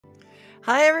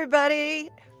Hi,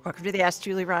 everybody. Welcome to the Ask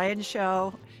Julie Ryan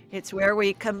Show. It's where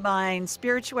we combine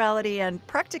spirituality and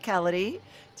practicality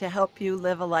to help you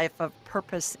live a life of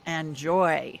purpose and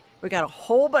joy. We got a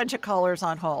whole bunch of callers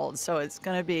on hold, so it's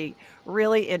going to be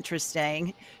really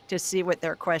interesting to see what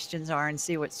their questions are and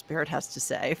see what Spirit has to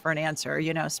say for an answer.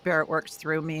 You know, Spirit works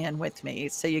through me and with me,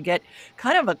 so you get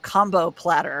kind of a combo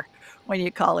platter when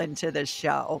you call into this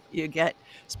show. You get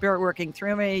Spirit working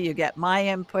through me, you get my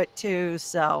input too,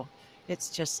 so it's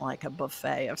just like a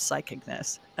buffet of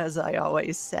psychicness, as I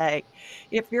always say.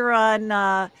 If you're on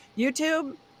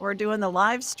YouTube, we're doing the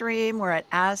live stream. We're at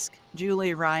Ask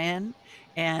Julie Ryan,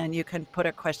 and you can put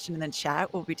a question in the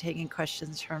chat. We'll be taking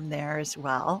questions from there as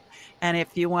well. And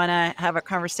if you want to have a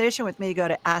conversation with me, go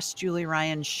to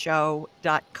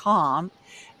AskJulieRyanShow.com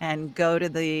and go to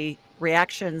the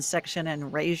reactions section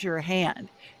and raise your hand,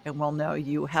 and we'll know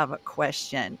you have a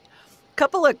question.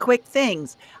 Couple of quick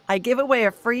things. I give away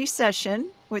a free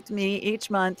session with me each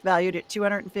month valued at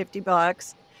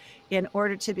 $250. In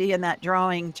order to be in that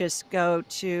drawing, just go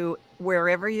to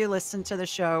wherever you listen to the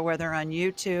show, whether on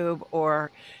YouTube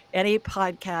or any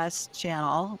podcast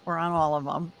channel. We're on all of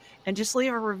them. And just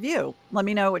leave a review. Let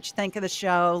me know what you think of the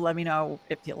show. Let me know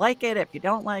if you like it, if you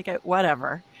don't like it,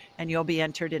 whatever. And you'll be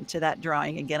entered into that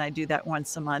drawing. Again, I do that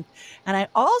once a month. And I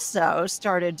also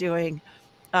started doing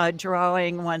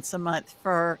drawing once a month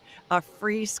for a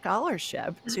free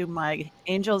scholarship to my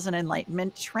Angels and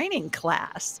Enlightenment training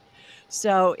class.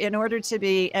 So in order to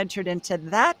be entered into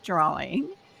that drawing,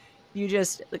 you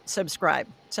just subscribe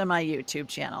to my YouTube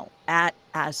channel at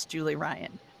Ask Julie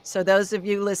Ryan. So those of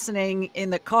you listening in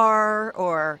the car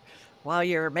or while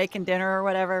you're making dinner or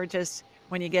whatever, just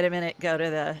when you get a minute, go to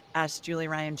the Ask Julie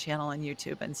Ryan channel on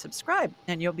YouTube and subscribe,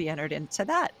 and you'll be entered into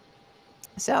that.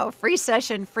 So free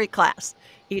session, free class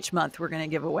each month we're going to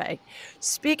give away.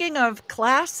 Speaking of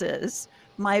classes,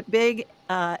 my big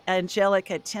angelic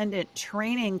attendant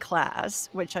training class,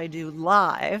 which I do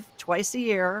live twice a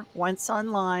year, once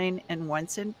online and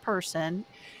once in person,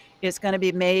 is going to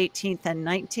be May 18th and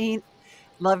 19th.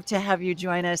 Love to have you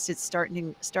join us. It's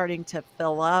starting to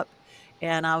fill up,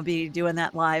 and I'll be doing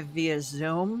that live via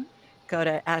Zoom. Go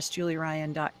to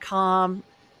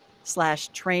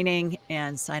askjulieryan.com/training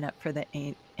and sign up for the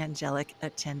angelic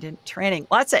attendant training.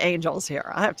 Lots of angels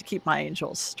here. I have to keep my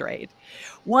angels straight.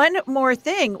 One more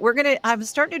thing, I'm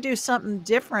starting to do something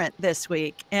different this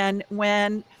week. And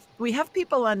when we have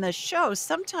people on the show,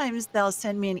 sometimes they'll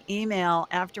send me an email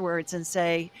afterwards and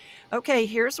say, okay,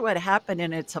 here's what happened.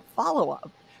 And it's a follow-up.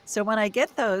 So when I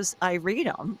get those, I read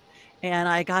them. And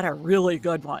I got a really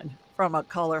good one from a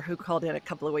caller who called in a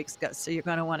couple of weeks ago. So you're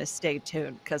going to want to stay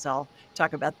tuned because I'll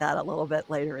talk about that a little bit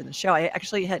later in the show. I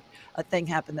actually had a thing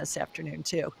happen this afternoon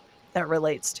too that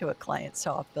relates to a client.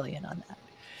 So I'll fill you in on that.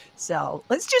 So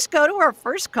let's just go to our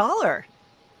first caller.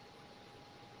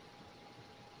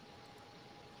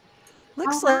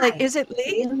 Looks like, is it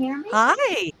Lee? Can you hear me?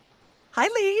 Hi. Hi,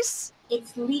 Lise.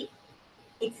 It's Lisa.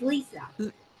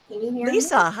 Can you hear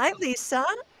Lisa. me? Hi, Lisa.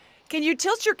 Can you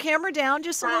tilt your camera down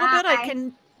just a little bit?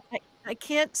 I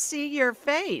can't see your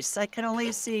face. I can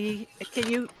only see, can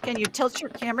you tilt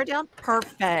your camera down?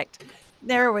 Perfect.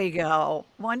 There we go.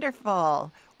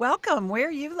 Wonderful. Welcome. Where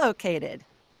are you located?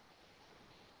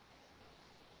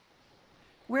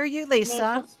 Where are you, Lisa?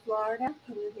 Naples, Florida.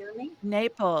 Can you hear me?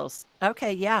 Naples.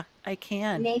 Okay, yeah, I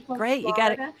can. Naples, Great.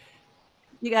 Florida.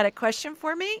 You got a question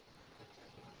for me?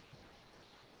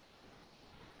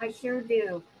 I sure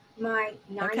do. My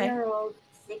 9-year-old,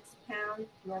 6-pound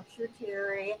Yorkshire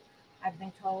Terrier, I've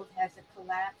been told has a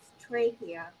collapsed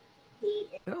trachea. He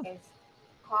is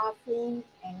coughing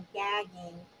and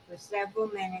gagging for several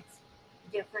minutes,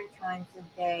 different times of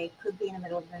day, could be in the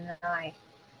middle of the night.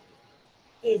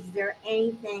 Is there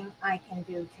anything I can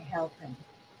do to help him?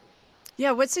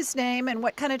 Yeah, what's his name and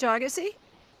what kind of dog is he?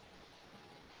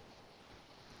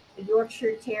 A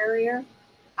Yorkshire Terrier,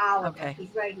 Oliver. Okay.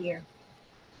 He's right here.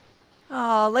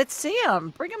 Oh, let's see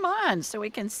him. Bring him on so we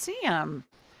can see him.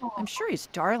 Oh. I'm sure he's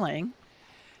darling.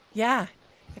 Yeah,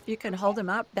 if you can hold him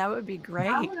up, that would be great.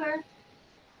 Oliver.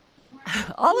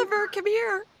 Oliver, come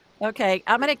here. Okay,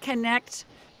 I'm going to connect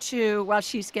to while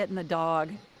she's getting the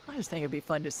dog. I just think it'd be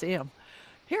fun to see him.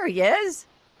 Here he is.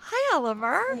 Hi,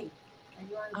 Oliver.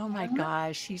 Oh my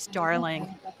gosh, he's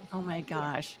darling. Oh my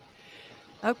gosh.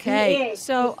 Okay,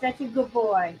 so he's such a good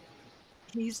boy.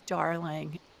 He's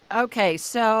darling. Okay,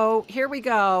 so here we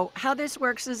go. How this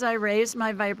works is I raise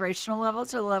my vibrational level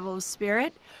to the level of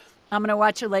spirit. I'm going to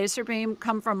watch a laser beam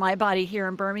come from my body here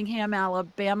in Birmingham,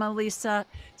 Alabama, Lisa.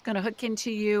 It's going to hook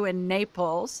into you in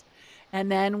Naples.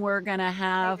 And then we're going to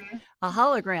have a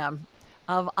hologram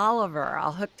of Oliver.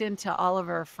 I'll hooked into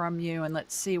Oliver from you, and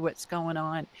let's see what's going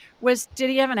on. Did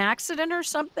he have an accident or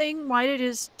something? Why did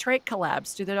his trach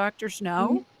collapse? Do the doctors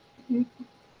know?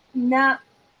 No,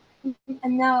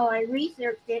 no, I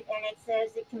researched it and it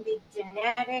says it can be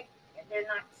genetic. They're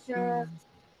not sure.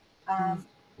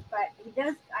 But he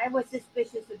does. I was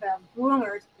suspicious about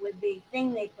groomers with the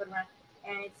thing they put around,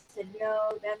 and it said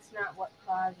no, that's not what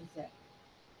causes it.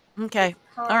 Okay.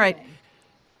 All right.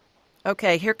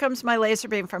 Okay, here comes my laser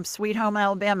beam from Sweet Home,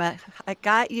 Alabama. I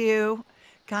got you.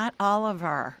 Got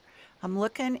Oliver. I'm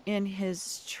looking in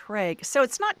his trach. So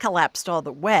it's not collapsed all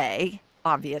the way,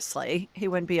 obviously. He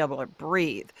wouldn't be able to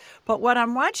breathe. But what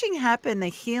I'm watching happen, the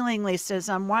healing, Lisa, is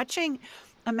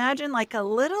imagine like a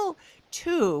little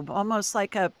tube, almost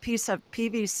like a piece of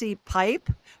PVC pipe,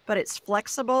 but it's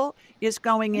flexible, is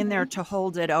going in there to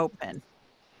hold it open.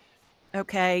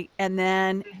 Okay, and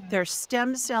then there's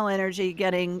stem cell energy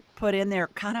getting put in there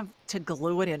kind of to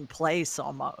glue it in place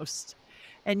almost.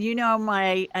 And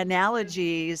my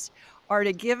analogies are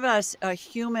to give us a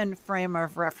human frame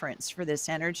of reference for this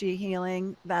energy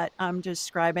healing that I'm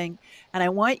describing. And I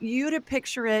want you to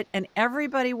picture it, and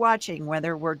everybody watching,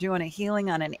 whether we're doing a healing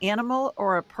on an animal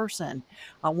or a person,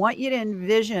 I want you to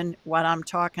envision what I'm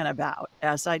talking about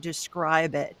as I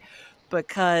describe it,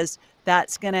 because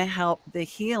that's going to help the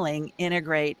healing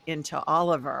integrate into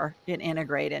Oliver and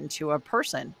integrate into a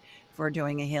person if we're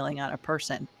doing a healing on a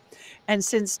person. And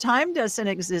since time doesn't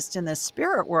exist in the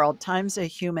spirit world, time's a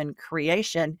human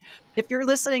creation. If you're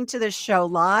listening to this show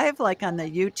live, like on the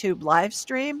YouTube live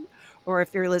stream, or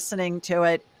if you're listening to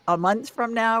it a month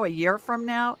from now, a year from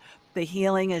now, the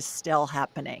healing is still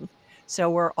happening. So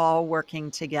we're all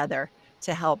working together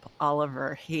to help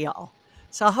Oliver heal.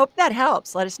 So I hope that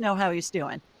helps. Let us know how he's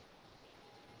doing.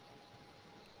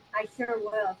 I sure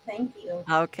will. Thank you.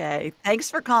 Okay. Thanks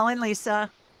for calling,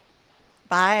 Lisa.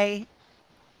 Bye.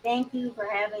 Thank you for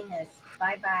having this.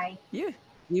 Bye-bye. You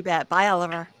bet. Bye,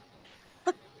 Oliver.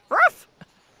 Ruff!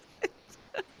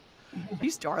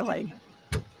 He's darling.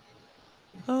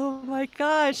 Oh my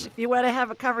gosh. If you want to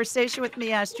have a conversation with me,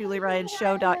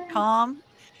 AskJulieRyanShow.com.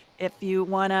 If you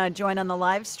want to join on the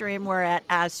live stream, we're at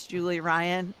Ask Julie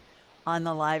Ryan on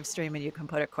the live stream, and you can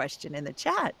put a question in the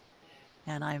chat.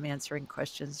 And I'm answering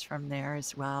questions from there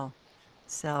as well.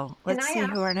 So let's see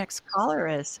who our next caller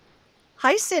is.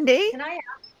 Hi, Cindy. Can I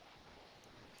ask?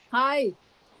 Hi.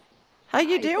 How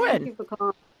you doing? Thank you for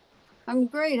calling. I'm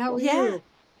great. How are you?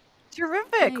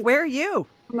 Terrific. Thanks. Where are you?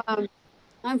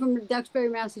 I'm from Duxbury,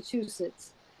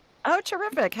 Massachusetts. Oh,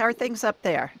 terrific. How are things up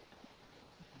there?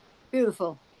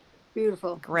 Beautiful.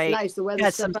 Beautiful. Great. It's nice. The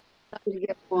weather's starting to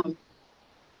get warm.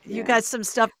 You got some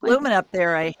stuff blooming up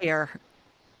there, I hear.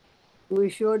 We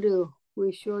sure do.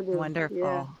 We sure do. Wonderful.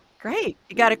 Yeah. Great.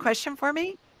 You got a question for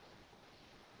me?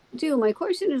 I do. My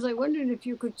question is, I wondered if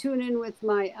you could tune in with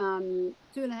my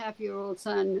 2.5-year-old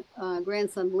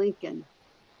grandson, Lincoln.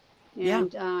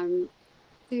 And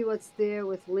see what's there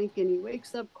with Lincoln. He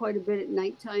wakes up quite a bit at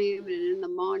nighttime and in the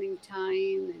morning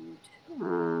time.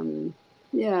 And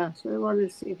so I wanted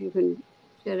to see if you can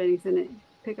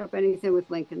pick up anything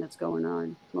with Lincoln that's going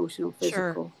on, emotional,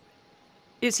 physical. Sure.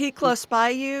 Is he close by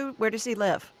you? Where does he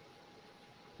live?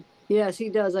 Yes, he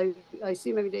does. I see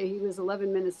him every day. He lives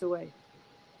 11 minutes away.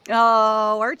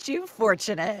 Oh, aren't you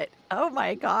fortunate? Oh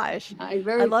my gosh. I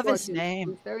love his name.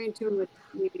 He's very in tune with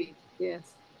Mimi. Yes.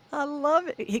 I love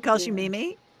it. He calls you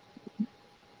Mimi?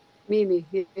 Mimi,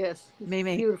 yes.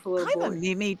 Mimi. Beautiful little boy. I'm a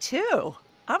Mimi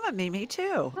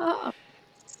too. Oh.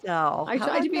 So I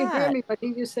tried to be a Grammy, but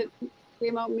he just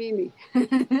came out Mimi.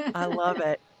 I love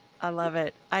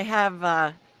it. I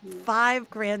have 5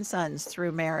 grandsons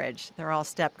through marriage. They're all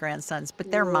step grandsons,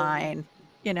 but they're mine.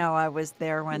 I was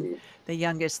there when the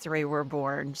youngest 3 were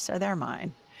born, so they're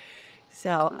mine.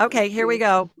 So, okay, here we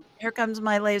go. Here comes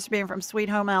my laser beam from Sweet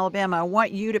Home, Alabama. I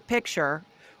want you to picture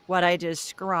what I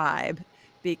describe,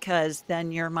 because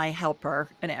then you're my helper,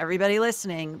 and everybody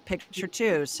listening, picture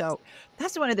too. So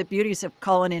that's one of the beauties of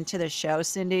calling into the show,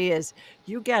 Cindy, is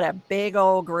you get a big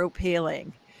old group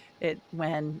healing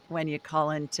when you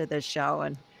call into the show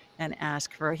and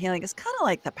ask for a healing. It's kind of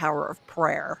like the power of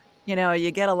prayer.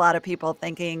 You get a lot of people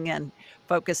thinking and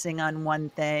focusing on one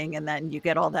thing, and then you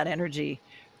get all that energy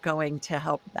going to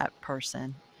help that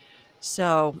person.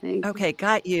 So, okay,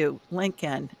 got you,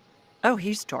 Lincoln. Oh,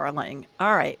 he's darling.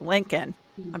 All right, Lincoln,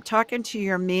 I'm talking to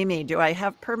your Mimi. Do I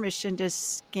have permission to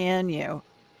scan you?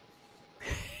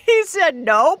 He said,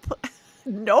 nope.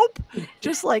 Nope.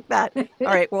 Just like that. All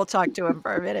right, we'll talk to him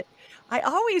for a minute. I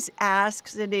always ask,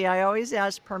 Cindy,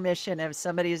 permission if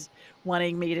somebody's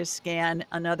wanting me to scan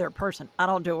another person. I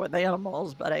don't do it with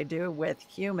animals, but I do with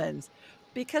humans.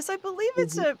 because I believe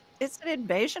it's Mhm. an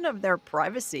invasion of their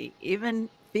privacy. Even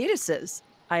fetuses,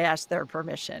 I ask their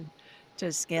permission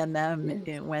to scan them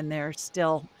Yes. when they're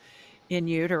still in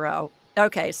utero.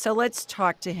 Okay, so let's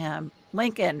talk to him.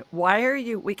 Lincoln, why are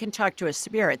you we can talk to a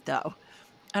spirit, though.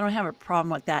 I don't have a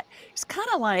problem with that. It's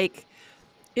kinda like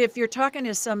if you're talking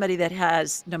to somebody that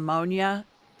has pneumonia,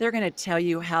 they're gonna tell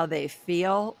you how they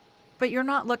feel, but you're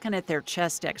not looking at their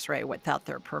chest X-ray without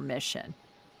their permission.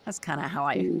 That's kinda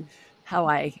Mm. how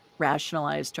I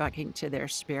rationalize talking to their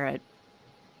spirit.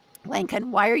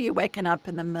 Lincoln, why are you waking up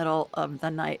in the middle of the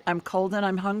night? I'm cold and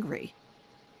I'm hungry.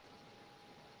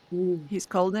 Mm. He's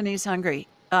cold and he's hungry.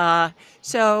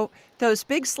 So those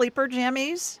big sleeper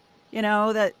jammies,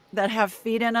 that have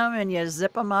feet in them and you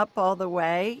zip them up all the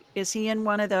way, is he in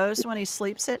one of those when he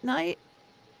sleeps at night?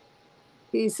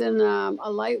 He's in a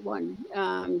light one,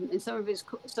 and some of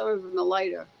them are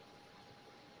lighter.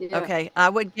 Yeah. Okay, I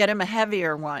would get him a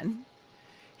heavier one.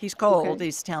 He's cold, Okay.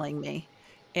 he's telling me.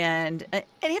 And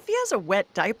if he has a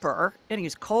wet diaper and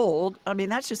he's cold, I mean,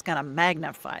 that's just gonna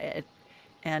magnify it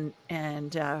and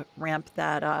ramp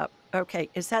that up. Okay,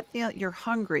 is that you're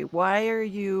hungry. Why are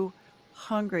you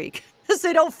hungry? Because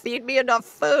they don't feed me enough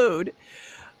food.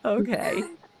 Okay.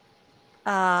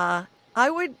 Uh, I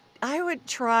would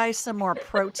try some more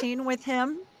protein with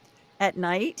him at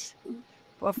night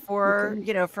before,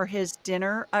 Okay. for his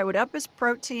dinner. I would up his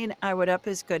protein, I would up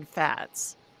his good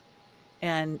fats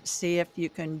and see if you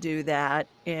can do that.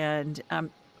 And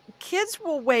kids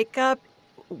will wake up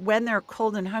when they're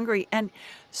cold and hungry. And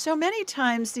so many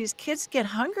times these kids get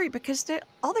hungry because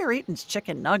all they're eating is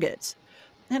chicken nuggets.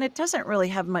 And it doesn't really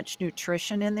have much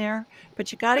nutrition in there,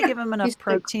 but you got to give them enough He's got a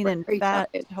protein and great fat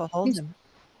diet. to hold He's him.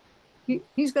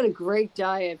 he's got a great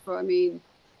diet for, I mean,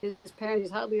 his parents,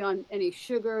 he's hardly on any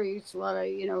sugar. He eats a lot of,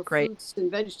 Great, fruits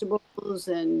and vegetables,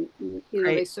 and they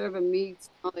great, serve him meats.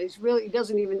 He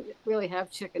doesn't even really have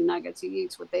chicken nuggets. He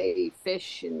eats what they eat,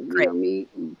 fish and, great, meat,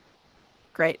 and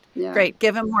great, yeah. great.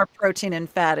 Give him more protein and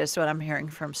fat is what I'm hearing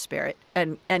from Spirit,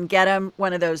 and get him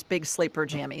one of those big sleeper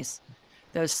jammies.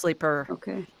 Those sleeper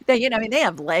Okay. I mean, they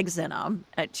have legs in them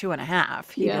at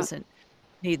 2.5. He Yeah. doesn't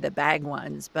need the bag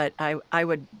ones, but I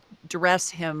would dress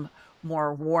him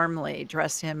more warmly,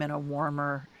 dress him in a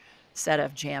warmer set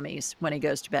of jammies when he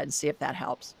goes to bed and see if that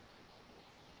helps.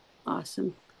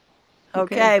 Awesome.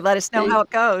 Okay. Okay, let us know Thank how it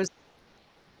goes.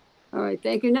 All right.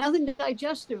 Thank you. Nothing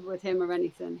digestive with him or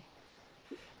anything.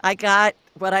 I got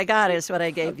is what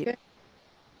I gave you. Okay.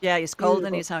 Yeah, he's cold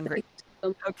and Beautiful. he's hungry. Thank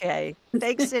you Okay. so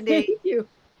Thanks, much. Cindy. Thank you.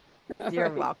 All You're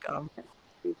right. welcome.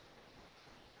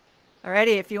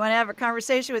 Alrighty, if you wanna have a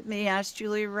conversation with me,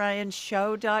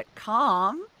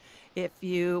 AskJulieRyanShow.com. If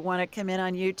you wanna come in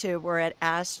on YouTube, we're at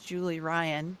Ask Julie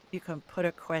Ryan. You can put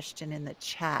a question in the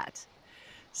chat.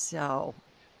 So,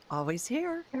 always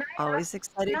here, Can always can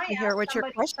excited I to hear ask what your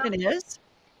somebody question something? is.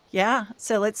 Yeah,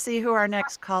 so let's see who our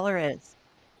next caller is.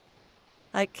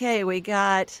 Okay, we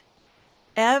got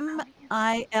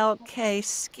MILK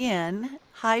Skin.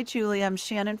 Hi, Julie. I'm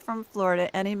Shannon from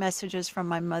Florida. Any messages from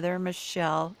my mother,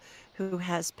 Michelle, who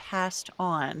has passed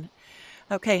on?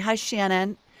 Okay. Hi,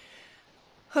 Shannon.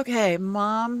 Okay,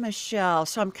 Mom Michelle.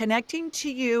 So I'm connecting to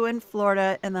you in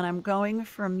Florida, and then I'm going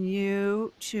from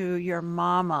you to your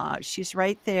mama. She's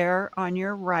right there on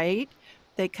your right.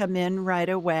 They come in right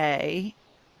away.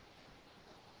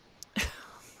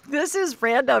 This is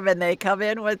random, and they come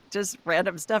in with just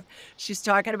random stuff. She's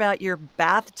talking about your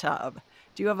bathtub.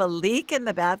 Do you have a leak in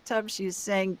the bathtub? She's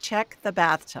saying, check the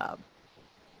bathtub.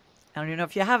 I don't even know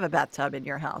if you have a bathtub in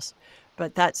your house,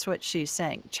 but that's what she's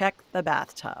saying. Check the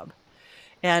bathtub.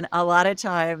 And a lot of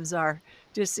times our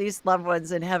deceased loved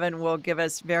ones in heaven will give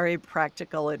us very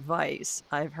practical advice.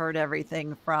 I've heard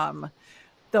everything from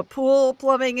the pool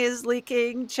plumbing is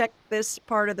leaking, check this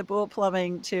part of the pool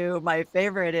plumbing, to my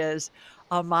favorite is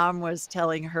a mom was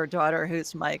telling her daughter,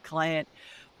 who's my client,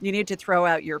 you need to throw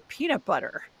out your peanut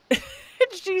butter. And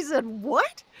she said,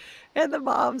 what? And the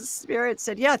mom's spirit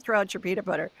said, yeah, throw out your peanut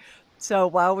butter. So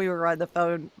while we were on the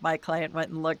phone, my client went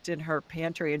and looked in her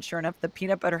pantry, and sure enough, the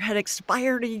peanut butter had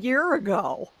expired a year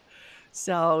ago.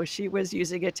 So she was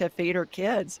using it to feed her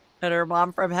kids. And her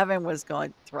mom from heaven was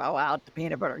going, throw out the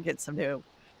peanut butter and get some new.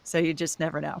 So you just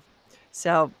never know.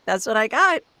 So that's what I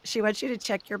got. She wants you to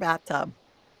check your bathtub.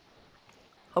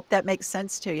 Hope that makes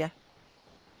sense to you.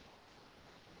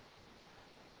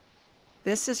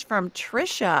 This is from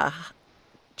Trisha.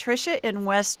 Trisha in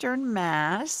Western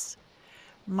Mass.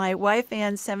 My wife,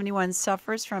 Ann, 71,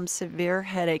 suffers from severe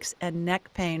headaches and neck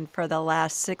pain for the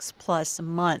last 6+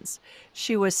 months.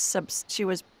 She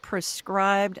was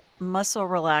prescribed muscle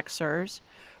relaxers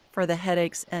for the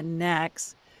headaches and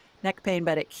necks. neck pain,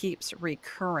 but it keeps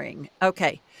recurring.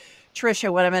 Okay.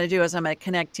 Tricia, what I'm going to do is I'm going to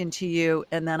connect into you,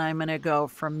 and then I'm going to go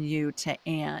from you to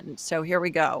Anne. So here we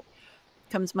go.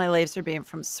 Comes my laser beam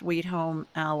from Sweet Home,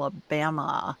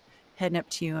 Alabama, heading up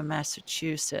to you in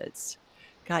Massachusetts.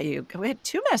 Got you. We had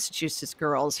 2 Massachusetts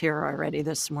girls here already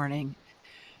this morning.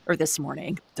 Or this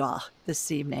evening.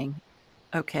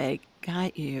 Okay,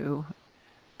 got you.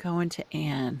 Going to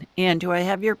Anne. Anne, do I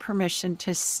have your permission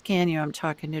to scan you? I'm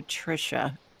talking to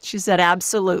Tricia. She said,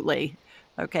 absolutely.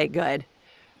 Okay, good.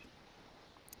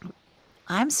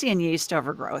 I'm seeing yeast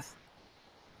overgrowth.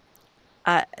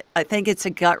 I think it's a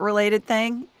gut-related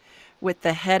thing with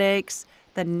the headaches,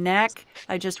 the neck.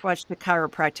 I just watched a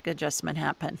chiropractic adjustment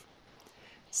happen.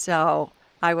 So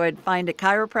I would find a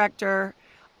chiropractor,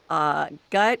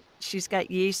 gut. She's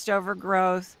got yeast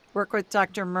overgrowth. Work with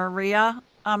Dr. Maria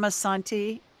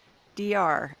Amasanti,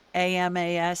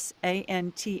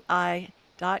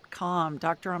 DrAmasanti.com,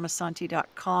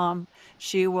 dramasanti.com.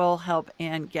 She will help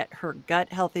Anne get her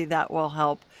gut healthy. That will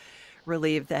help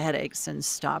relieve the headaches and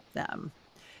stop them.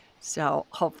 So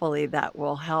hopefully that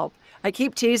will help. I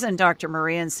keep teasing Dr.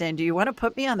 Maria and saying, do you want to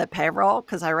put me on the payroll?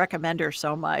 Because I recommend her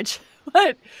so much.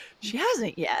 But she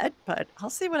hasn't yet, but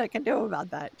I'll see what I can do about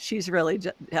that. She's really,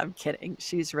 I'm kidding.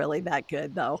 She's really that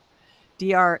good, though.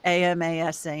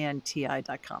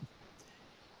 DrAmasanti.com.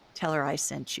 Tell her I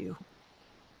sent you.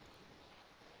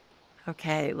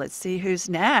 Okay, let's see who's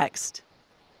next.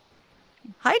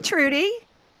 Hi, Trudy.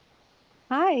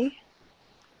 Hi.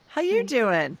 How you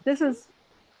doing?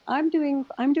 I'm doing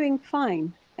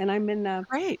fine, and I'm in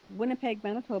Great. Winnipeg,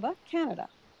 Manitoba, Canada.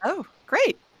 Oh,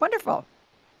 great. Wonderful.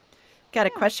 Got a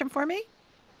question for me?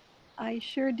 I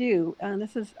sure do.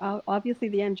 This is obviously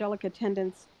the angelic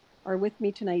attendants are with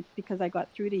me tonight because I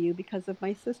got through to you because of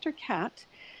my sister Kat.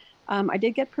 I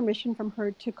did get permission from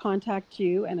her to contact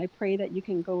you, and I pray that you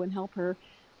can go and help her.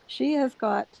 She has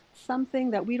got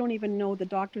something that we don't even know, the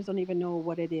doctors don't even know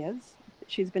what it is.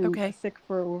 She's been sick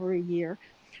for over a year.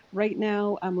 Right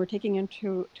now, we're taking her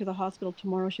to the hospital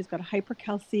tomorrow. She's got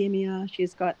hypercalcemia.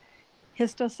 She's got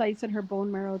histocytes in her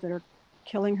bone marrow that are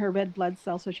killing her red blood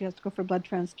cells, so she has to go for blood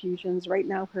transfusions. Right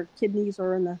now, her kidneys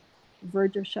are on the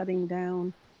verge of shutting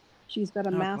down. She's got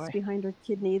a mass behind her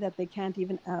kidney that they can't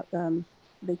even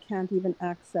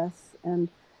access, and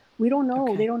we don't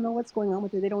know. They don't know what's going on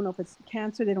with her. They don't know if it's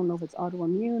cancer. They don't know if it's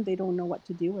autoimmune. They don't know what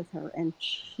to do with her, and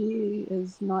she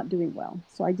is not doing well.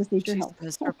 So I just need your help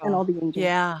and all the angels.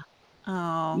 Yeah.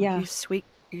 Oh, yeah.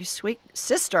 You sweet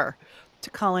sister to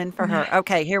call in for her.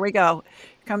 Okay, here we go.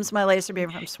 Here comes my laser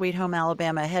beam from Sweet Home,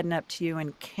 Alabama, heading up to you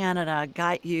in Canada.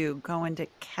 Got you. Going to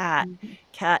Kat.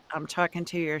 Kat, I'm talking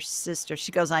to your sister.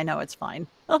 She goes, I know it's fine.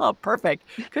 Oh, perfect.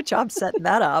 Good job setting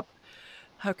that up.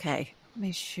 Okay, let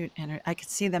me shoot. I could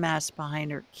see the mass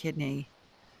behind her kidney.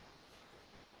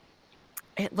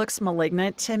 It looks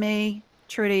malignant to me,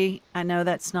 Trudy. I know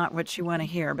that's not what you want to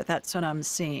hear, but that's what I'm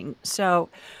seeing. So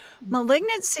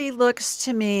malignancy looks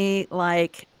to me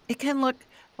like it can look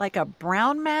like a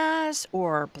brown mass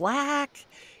or black.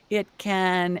 It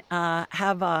can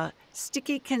have a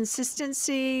sticky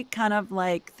consistency, kind of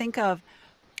like, think of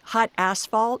hot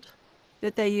asphalt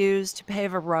that they use to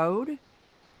pave a road.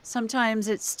 Sometimes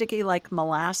it's sticky like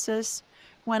molasses.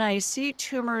 When I see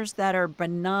tumors that are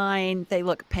benign, they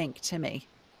look pink to me.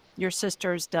 Your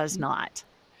sister's does not.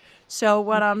 So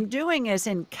what I'm doing is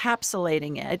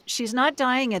encapsulating it. She's not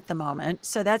dying at the moment,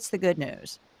 so that's the good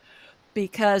news.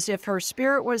 Because if her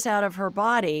spirit was out of her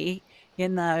body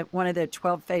in one of the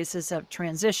 12 phases of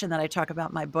transition that I talk about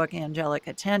in my book, Angelic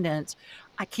Attendants,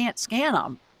 I can't scan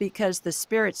them because the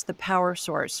spirit's the power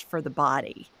source for the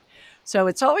body. So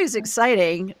it's always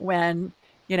exciting when,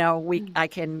 I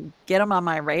can get them on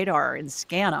my radar and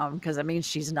scan them because it means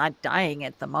she's not dying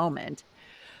at the moment.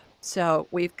 So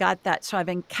we've got that. So I've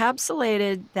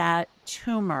encapsulated that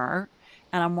tumor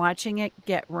and I'm watching it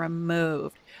get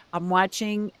removed. I'm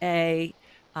watching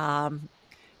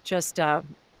just a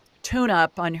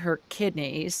tune-up on her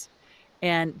kidneys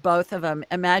and both of them.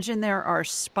 Imagine there are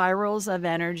spirals of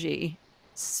energy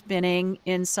spinning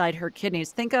inside her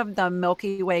kidneys. Think of the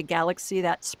Milky Way galaxy,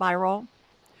 that spiral,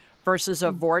 versus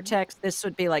a vortex. This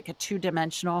would be like a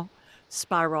 2-dimensional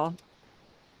spiral.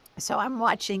 So I'm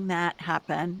watching that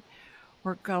happen.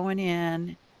 We're going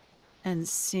in and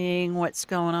seeing what's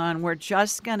going on. We're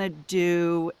just going to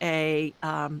do a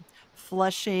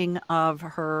flushing of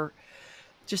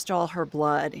just all her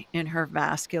blood in her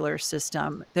vascular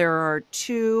system. There are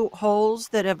 2 holes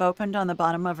that have opened on the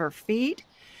bottom of her feet.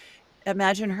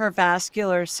 Imagine her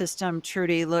vascular system,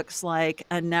 Trudy, looks like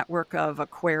a network of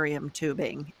aquarium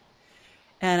tubing.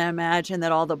 And imagine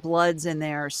that all the blood's in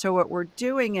there. So what we're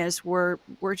doing is we're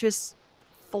just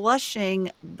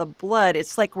flushing the blood.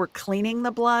 It's like we're cleaning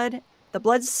the blood. The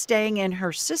blood's staying in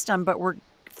her system, but we're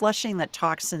flushing the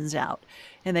toxins out,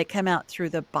 and they come out through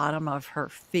the bottom of her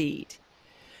feet.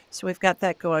 So we've got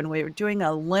that going. We're doing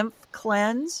a lymph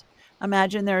cleanse.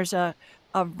 Imagine there's a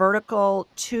vertical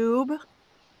tube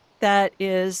that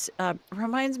is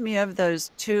reminds me of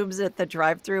those tubes at the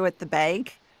drive-through at the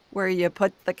bank where you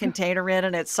put the container in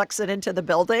and it sucks it into the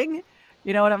building.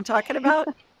 You know what I'm talking about?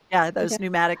 Yeah, those Yeah.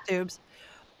 pneumatic tubes.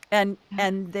 And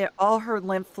they're all her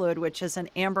lymph fluid, which is an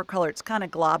amber color. It's kind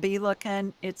of globby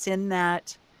looking. It's in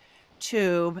that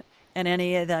tube, and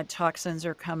any of the toxins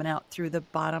are coming out through the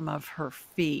bottom of her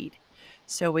feet.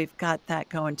 So we've got that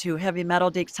going too. Heavy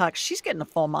metal detox. She's getting a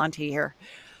full Monty here.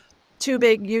 2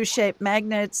 big U-shaped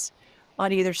magnets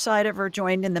on either side of her,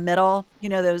 joined in the middle. You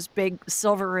know, those big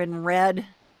silver and red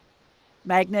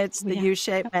magnets, the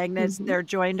U-shaped magnets, they're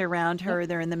joined around her.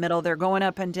 They're in the middle. They're going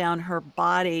up and down her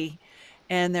body,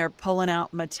 and they're pulling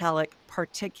out metallic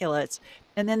particulates.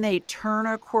 And then they turn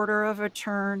a quarter of a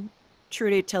turn,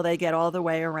 Trudy, till they get all the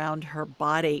way around her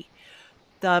body.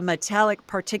 The metallic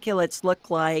particulates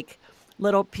look like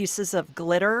little pieces of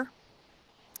glitter.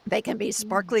 They can be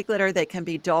sparkly glitter, they can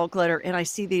be dull glitter, and I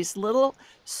see these little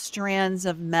strands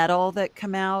of metal that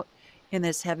come out in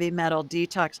this heavy metal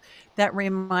detox. That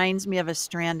reminds me of a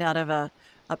strand out of a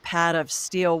pad of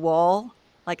steel wool,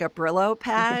 like a Brillo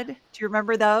pad. Do you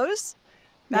remember those?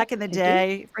 Back in the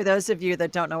day, for those of you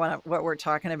that don't know what we're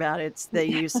talking about, they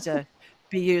used to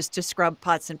be used to scrub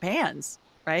pots and pans,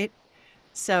 right?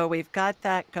 So we've got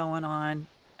that going on.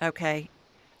 Okay.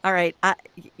 All right.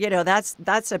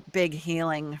 That's a big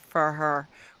healing for her.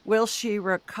 Will she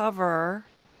recover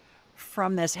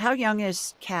from this? How young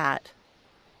is Kat?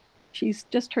 She's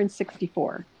just turned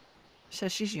 64. So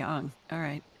she's young. All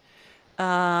right.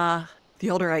 The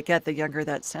older I get, the younger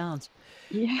that sounds.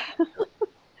 Yeah.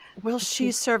 Will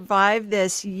she survive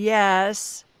this?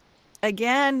 Yes.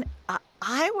 Again,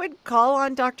 I would call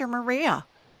on Dr. Maria.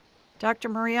 Dr.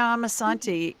 Maria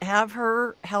Amasanti, have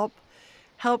her help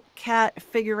Kat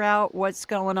figure out what's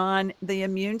going on. The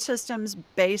immune system's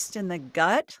based in the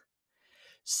gut.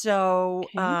 So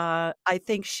I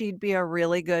think she'd be a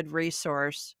really good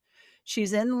resource.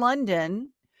 She's in London.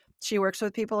 She works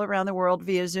with people around the world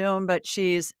via Zoom, but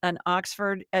she's an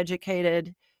Oxford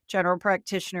educated general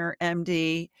practitioner,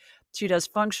 MD. She does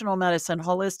functional medicine,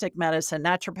 holistic medicine,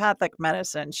 naturopathic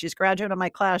medicine. She's graduate of my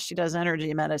class. She does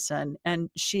energy medicine, and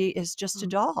she is just a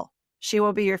doll. She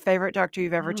will be your favorite doctor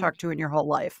you've ever talked to in your whole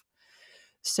life.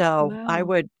 So I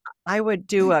would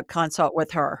do a consult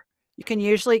with her. You can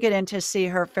usually get in to see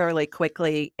her fairly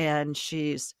quickly, and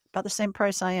she's about the same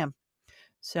price I am.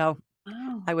 So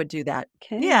I would do that.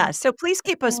 Yeah. So please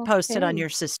keep us posted on your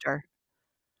sister.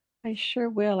 I sure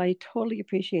will. I totally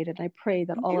appreciate it. I pray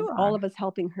that all of us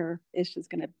helping her is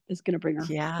gonna bring her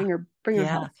health,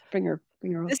 bring her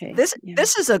okay.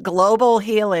 This is a global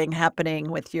healing happening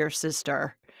with your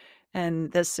sister,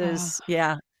 and this is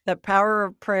the power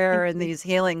of prayer and these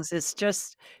healings is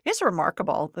it's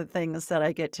remarkable, the things that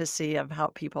I get to see of how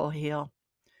people heal.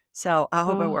 So I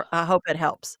hope it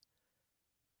helps.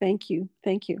 Thank you.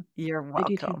 You're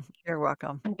welcome. You're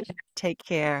welcome. Take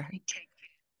care.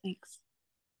 Thanks.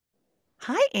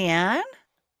 Hi, Anne.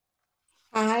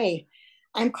 Hi.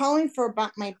 I'm calling for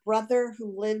about my brother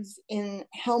who lives in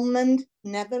Helmond,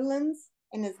 Netherlands,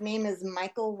 and his name is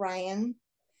Michael Ryan.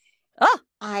 Oh.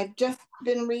 I've just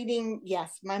been reading,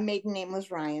 yes, my maiden name was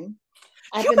Ryan.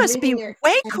 You must be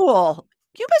way cool.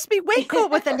 You must be way cool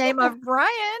with the name of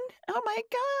Ryan. Oh my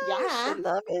gosh. Yeah. I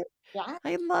love it. Yeah.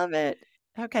 I love it.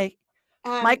 Okay.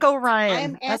 Michael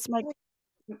Ryan. That's my. Go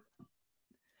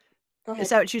ahead. Is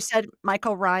that what you said?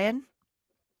 Michael Ryan?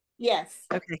 Yes.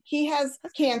 Okay. He has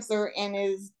cancer and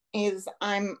is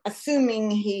I'm assuming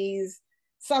he's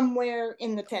somewhere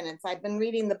in the tenants. I've been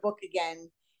reading the book again,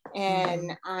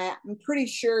 and I'm pretty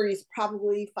sure he's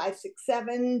probably 5, 6,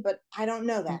 7, but I don't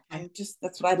know that.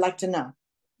 That's what I'd like to know.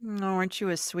 Oh, aren't you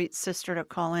a sweet sister to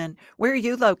call in? Where are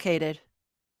you located?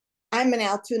 I'm in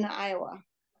Altoona, Iowa.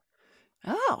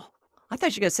 Oh, I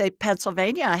thought you were going to say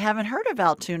Pennsylvania. I haven't heard of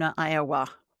Altoona, Iowa.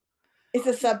 It's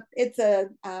a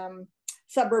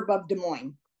suburb of Des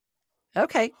Moines.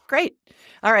 Okay, great.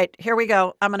 All right, here we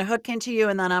go. I'm going to hook into you,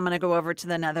 and then I'm going to go over to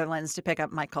the Netherlands to pick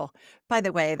up Michael. By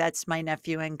the way, that's my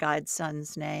nephew and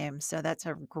godson's name, so that's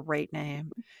a great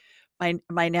name.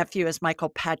 My nephew is Michael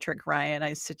Patrick Ryan.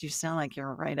 I said, you sound like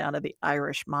you're right out of the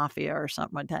Irish mafia or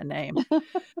something with that name.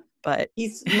 But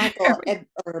he's Michael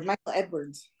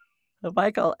Edwards.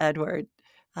 Michael Edward.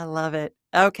 I love it.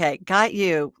 Okay, got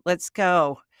you. Let's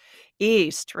go.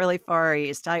 East, really far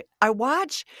east. I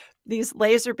watch these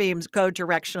laser beams go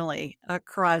directionally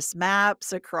across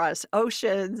maps, across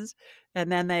oceans,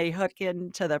 and then they hook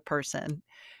into the person.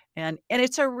 And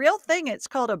it's a real thing. It's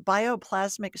called a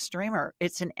bioplasmic streamer.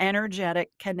 It's an energetic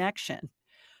connection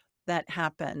that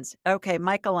happens. Okay,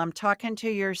 Michael, I'm talking to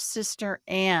your sister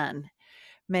Anne.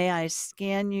 May I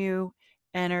scan you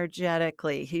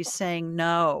energetically? He's saying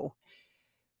no.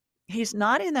 He's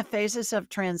not in the phases of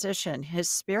transition. His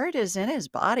spirit is in his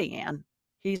body, Anne.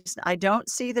 I don't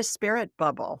see the spirit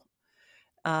bubble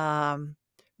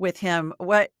with him.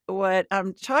 What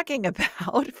I'm talking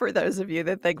about, for those of you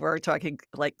that think we're talking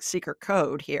like secret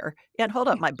code here, and hold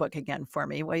up my book again for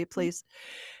me, will you please?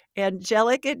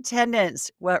 Angelic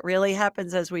attendance. What really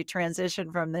happens as we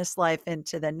transition from this life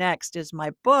into the next is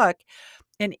my book.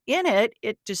 And in it,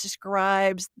 it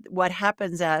describes what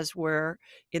happens as we're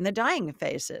in the dying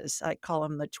phases. I call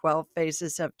them the 12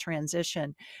 phases of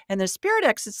transition. And the spirit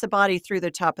exits the body through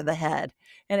the top of the head.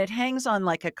 And it hangs on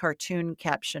like a cartoon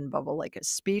caption bubble, like a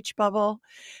speech bubble.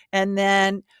 And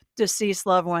then deceased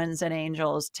loved ones and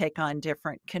angels take on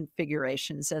different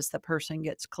configurations as the person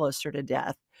gets closer to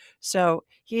death. So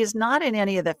he is not in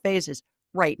any of the phases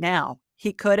right now.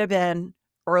 He could have been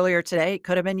earlier today, it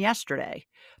could have been yesterday,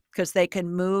 because they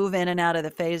can move in and out of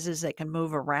the phases. They can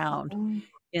move around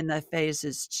in the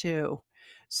phases too.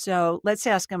 So let's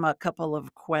ask him a couple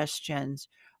of questions.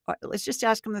 Let's just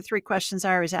ask him the 3 questions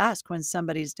I always ask when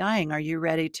somebody's dying. Are you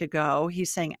ready to go?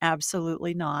 He's saying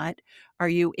absolutely not. Are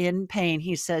you in pain?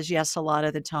 He says yes a lot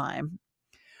of the time.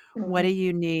 What do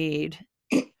you need?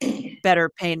 Better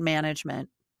pain management.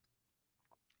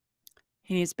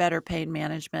 He needs better pain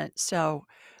management. So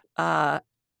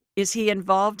is he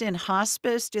involved in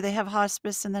hospice? Do they have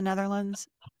hospice in the Netherlands?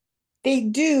 They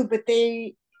do, but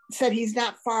they said he's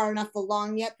not far enough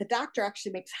along yet. The doctor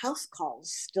actually makes house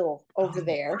calls still over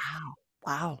there.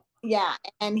 Wow. Yeah,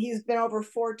 and he's been over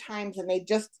 4 times, and they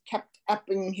just kept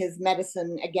upping his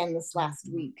medicine again this last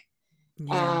week.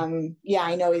 Yeah,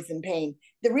 I know he's in pain.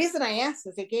 The reason I asked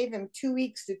is they gave him 2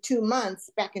 weeks to 2 months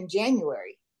back in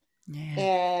January. Yeah.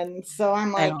 And so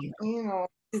I'm like,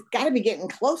 it's got to be getting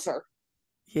closer.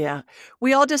 Yeah.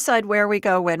 We all decide where we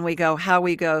go, when we go, how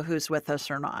we go, who's with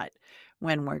us or not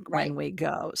when we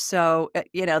go. So,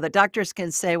 the doctors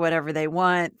can say whatever they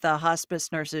want. The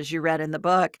hospice nurses you read in the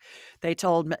book, they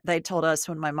told us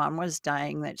when my mom was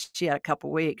dying that she had a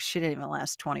couple weeks. She didn't even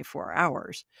last 24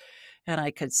 hours. And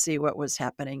I could see what was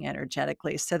happening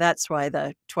energetically. So that's why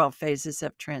the 12 phases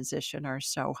of transition are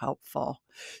so helpful.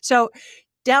 So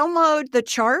download the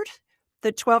chart,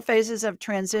 the 12 phases of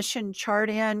transition chart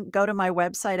go to my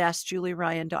website,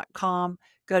 askjulieryan.com,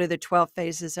 go to the 12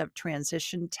 phases of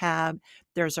transition tab.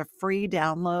 There's a free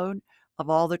download of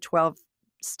all the 12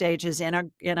 stages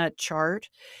in a chart.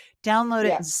 Download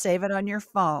it and save it on your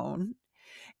phone.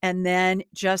 And then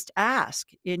just ask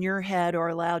in your head or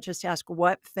aloud, just ask,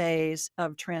 what phase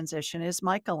of transition is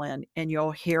Michael in? And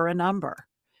you'll hear a number.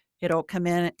 It'll come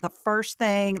in. The first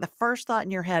thought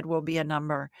in your head will be a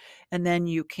number. And then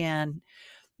you can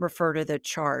refer to the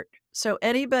chart. So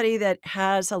anybody that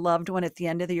has a loved one at the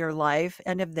end of their life,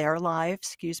 download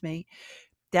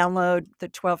the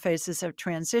 12 phases of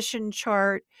transition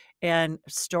chart and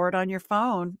store it on your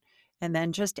phone. And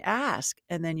then just ask,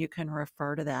 and then you can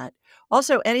refer to that.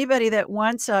 Also, anybody that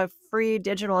wants a free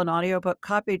digital and audiobook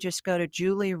copy, just go to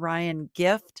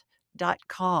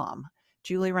julieryangift.com,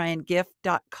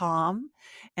 julieryangift.com,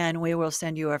 and we will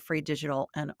send you a free digital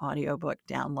and audiobook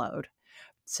download.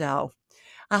 So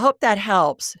I hope that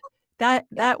helps. That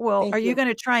will. Are you going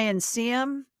to try and see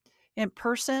him in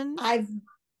person? We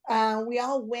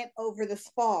all went over this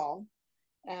fall.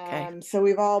 So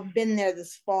we've all been there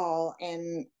this fall,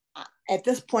 and at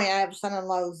this point I have a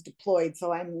son-in-law who's deployed,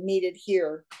 so I'm needed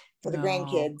here for the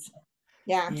grandkids.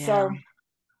 So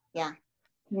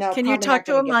no. Can you talk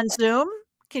to him on Zoom?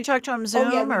 Can you talk to him Zoom?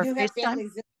 Oh yeah, we or do have FaceTime? family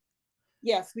Zoom.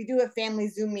 Yes, we do have family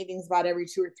Zoom meetings about every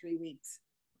 2 or 3 weeks.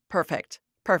 Perfect.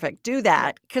 Do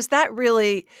that, because that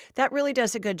really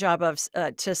does a good job of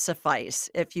to suffice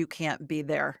if you can't be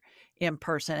there in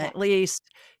person. At least,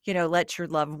 let your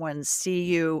loved ones see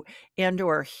you and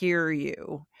or hear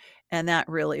you. And that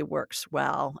really works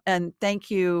well. And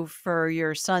thank you for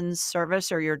your son's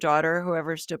service, or your daughter,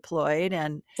 whoever's deployed,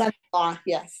 and son-in-law,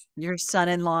 yes. Your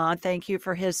son-in-law. Thank you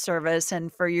for his service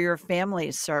and for your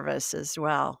family's service as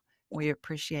well. We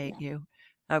appreciate you.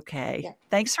 Okay.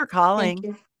 Thanks for calling.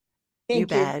 Thank you. You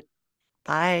bet.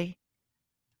 Bye.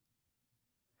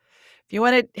 If you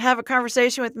want to have a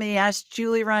conversation with me,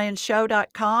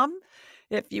 askjulieryanshow.com.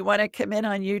 If you want to come in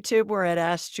on YouTube, we're at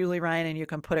Ask Julie Ryan, and you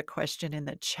can put a question in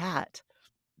the chat.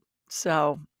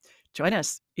 So join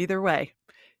us either way.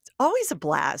 It's always a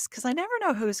blast because I never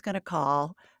know who's going to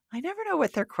call. I never know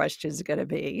what their question's going to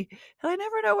be. And I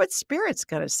never know what spirit's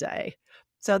going to say.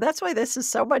 So that's why this is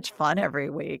so much fun every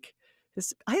week.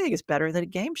 I think it's better than a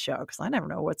game show because I never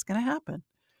know what's going to happen.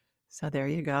 So there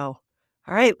you go.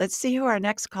 All right, let's see who our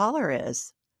next caller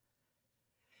is.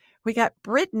 We got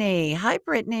Brittany. Hi,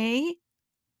 Brittany.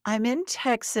 I'm in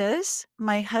Texas.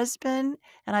 My husband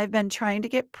and I've been trying to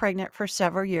get pregnant for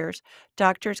several years.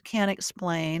 Doctors can't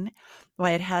explain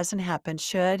why it hasn't happened.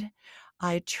 Should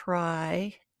I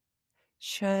try?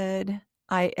 Should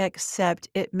I accept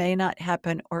it may not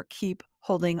happen or keep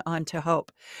holding on to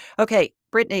hope? Okay,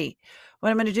 Brittany,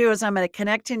 what I'm going to do is I'm going to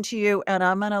connect into you and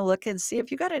I'm going to look and see if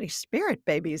you got any spirit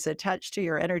babies attached to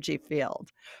your energy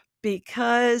field.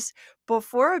 Because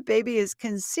before a baby is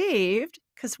conceived,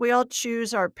 because we all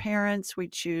choose our parents, we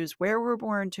choose where we're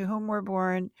born, to whom we're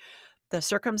born, the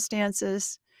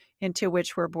circumstances into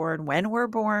which we're born, when we're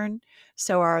born.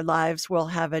 So our lives will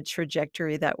have a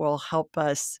trajectory that will help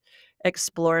us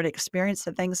explore and experience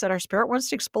the things that our spirit wants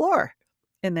to explore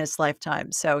in this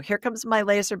lifetime. So here comes my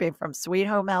laser beam from Sweet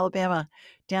Home, Alabama,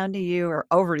 down to you or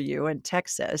over to you in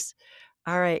Texas.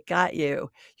 All right, got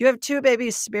you. You have two baby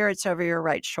spirits over your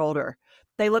right shoulder.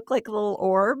 They look like little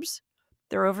orbs.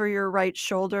 They're over your right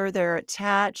shoulder. They're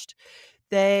attached.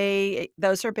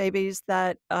 Those are babies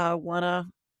that want to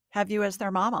have you as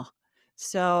their mama.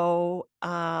 So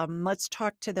let's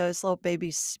talk to those little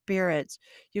baby spirits.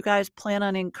 You guys plan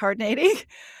on incarnating?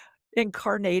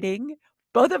 Incarnating?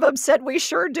 Both of them said we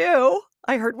sure do.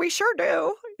 I heard we sure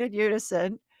do in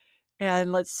unison.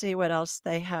 And let's see what else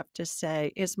they have to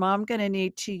say. Is mom going to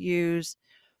need to use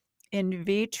in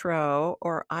vitro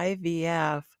or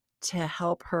IVF to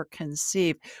help her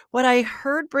conceive? What I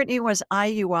heard, Brittany, was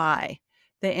IUI,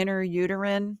 the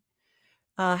intrauterine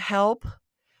help.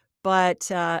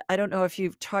 But I don't know if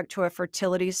you've talked to a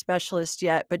fertility specialist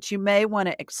yet, but you may want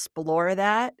to explore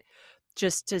that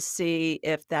just to see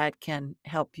if that can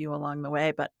help you along the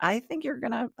way. But I think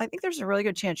there's a really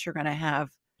good chance you're going to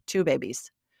have two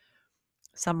babies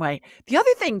some way. The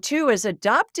other thing too is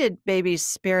adopted baby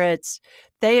spirits,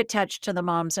 they attach to the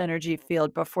mom's energy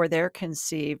field before they're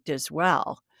conceived as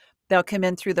well. They'll come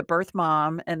in through the birth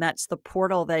mom and that's the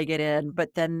portal they get in,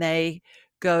 but then they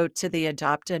go to the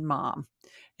adopted mom.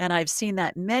 And I've seen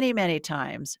that many, many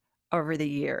times over the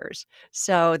years.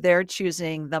 So they're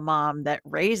choosing the mom that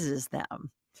raises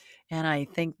them. And I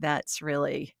think that's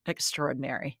really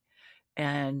extraordinary.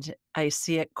 And I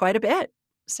see it quite a bit.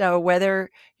 So whether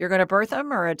you're going to birth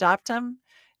them or adopt them,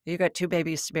 you got two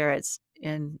baby spirits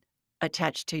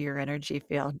attached to your energy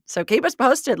field. So keep us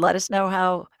posted. Let us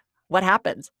know what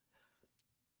happens.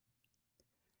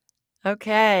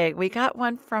 Okay, we got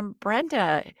one from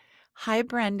Brenda. Hi,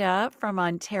 Brenda from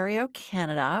Ontario,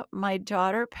 Canada. My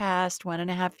daughter passed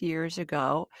 1.5 years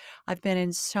ago. I've been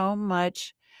in so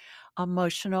much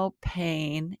emotional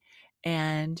pain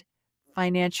and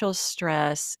financial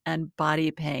stress and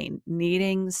body pain,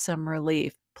 needing some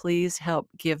relief. Please help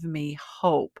give me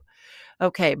hope.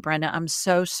 Okay, Brenda, I'm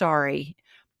so sorry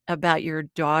about your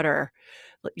daughter.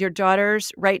 Your daughter's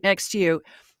right next to you.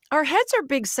 Our heads are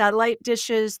big satellite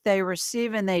dishes. They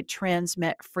receive and they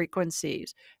transmit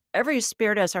frequencies. Every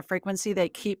spirit has a frequency they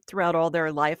keep throughout all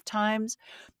their lifetimes.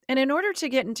 And in order to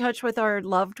get in touch with our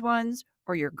loved ones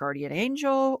or your guardian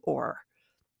angel or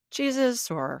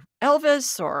Jesus or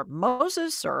Elvis or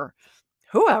Moses or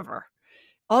whoever,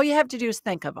 all you have to do is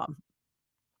think of them.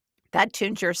 That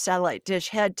tunes your satellite dish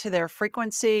head to their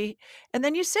frequency. And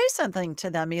then you say something to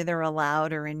them, either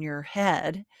aloud or in your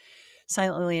head,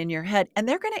 silently in your head, and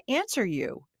they're going to answer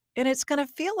you. And it's going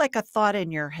to feel like a thought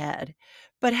in your head.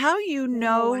 But how you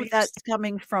know that's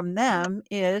coming from them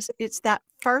is it's that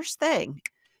first thing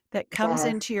that comes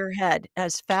into your head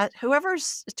as fast.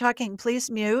 Whoever's talking, please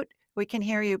mute. We can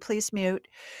hear you. Please mute.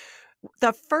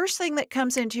 The first thing that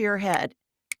comes into your head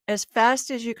as fast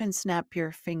as you can snap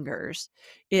your fingers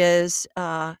is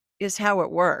how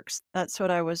it works. That's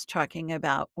what I was talking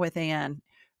about with Anne,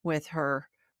 with her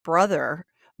brother,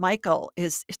 Michael,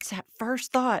 it's that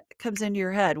first thought that comes into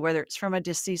your head, whether it's from a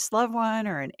deceased loved one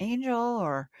or an angel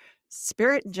or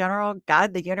spirit in general,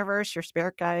 God, the universe, your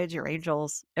spirit guides, your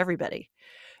angels, everybody.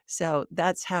 So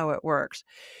that's how it works.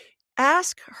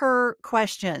 Ask her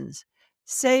questions.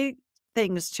 Say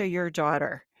things to your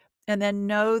daughter and then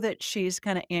know that she's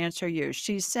going to answer you.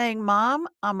 She's saying, Mom,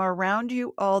 I'm around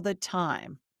you all the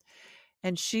time.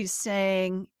 And she's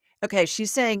saying,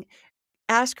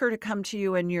 ask her to come to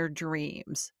you in your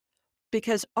dreams.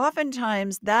 Because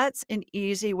oftentimes that's an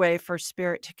easy way for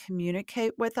spirit to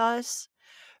communicate with us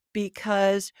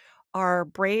because our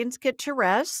brains get to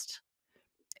rest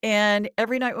And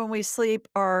every night when we sleep,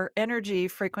 our energy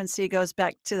frequency goes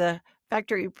back to the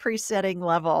factory presetting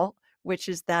level, which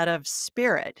is that of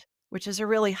spirit, which is a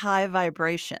really high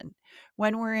vibration.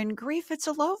 When we're in grief, it's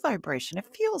a low vibration. It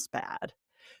feels bad.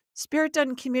 Spirit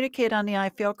doesn't communicate on the I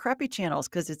feel crappy channels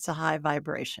because it's a high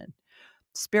vibration.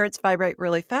 Spirits vibrate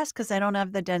really fast because they don't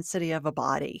have the density of a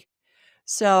body.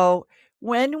 So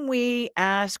when we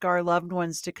ask our loved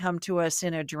ones to come to us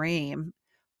in a dream,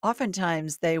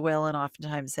 oftentimes they will, and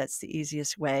oftentimes that's the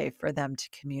easiest way for them to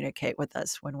communicate with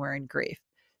us when we're in grief.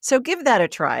 So give that a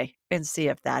try and see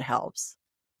if that helps.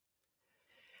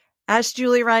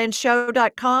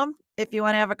 AskJulieRyanShow.com if you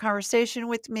want to have a conversation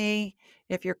with me.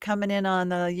 If you're coming in on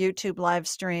the YouTube live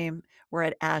stream, we're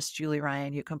at Ask Julie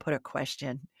Ryan. You can put a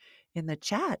question in the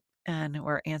chat and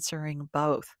we're answering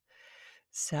both.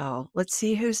 So let's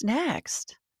see who's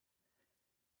next.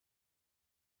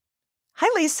 Hi,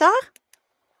 Lisa.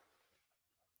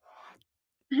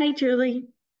 Hi, Julie.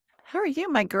 How are you,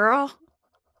 my girl?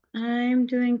 I'm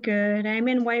doing good. I'm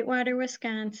in Whitewater,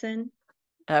 Wisconsin.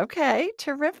 Okay,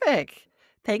 terrific.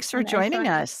 Thanks for And joining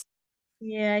us.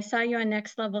 Yeah, I saw you on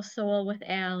Next Level Soul with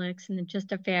Alex, and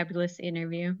just a fabulous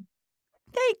interview.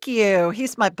 Thank you.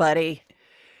 He's my buddy.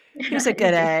 He's a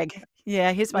good egg.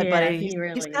 Yeah, he's my Yeah, buddy. he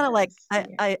He's really kinda like is.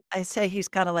 Yeah. I say he's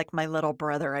kinda like my little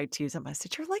brother. I tease him. I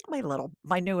said, "You're like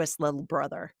my newest little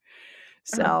brother."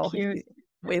 Oh, So, cute.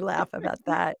 we laugh about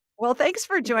that. Well, thanks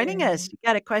for joining Yeah. us. You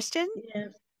got a question?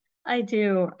 Yes, I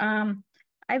do.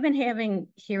 I've been having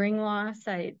hearing loss.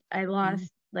 I Mm,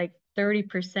 lost like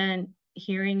 30%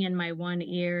 hearing in my one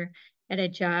ear at a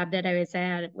job that I was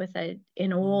at with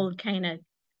an mm, old kind of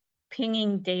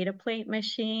pinging data plate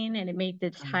machine, and it made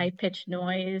this mm, high pitched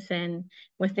noise, and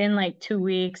within like 2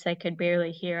 weeks I could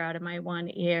barely hear out of my one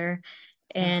ear.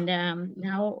 ugh, And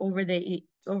now over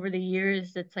the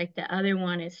years it's like the other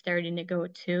one is starting to go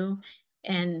too.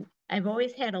 And I've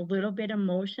always had a little bit of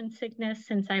motion sickness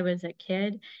since I was a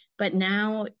kid, but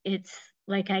now it's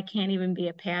like I can't even be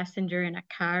a passenger in a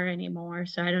car anymore.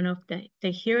 So I don't know if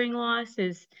the hearing loss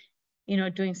is,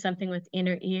 doing something with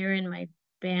inner ear and my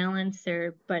balance,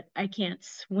 or but I can't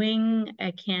swing.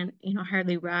 I can't,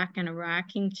 hardly rock in a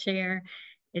rocking chair.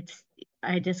 It's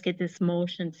I just get this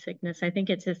motion sickness. I think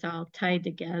it's just all tied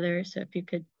together. So if you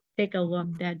could take a look,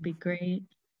 mm. that'd be great.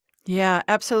 Yeah,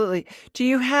 absolutely. Do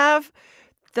you have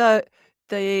the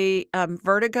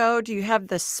vertigo? Do you have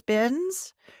the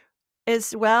spins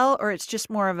as well, or it's just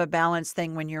more of a balance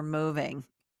thing when you're moving?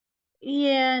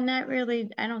 Yeah, not really.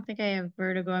 I don't think I have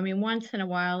vertigo. I mean, once in a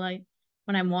while,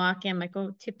 when I'm walking, I'm like,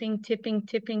 oh, tipping, tipping,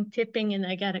 tipping, tipping, and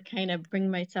I got to kind of bring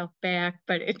myself back,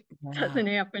 but it Yeah. doesn't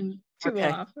happen too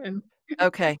Okay. often.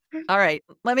 Okay. All right.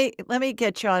 Let me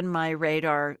get you on my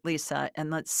radar, Lisa,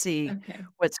 and let's see Okay.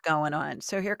 what's going on.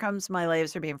 So here comes my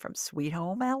laser beam from Sweet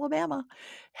Home, Alabama,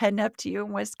 heading up to you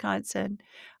in Wisconsin.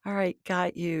 All right,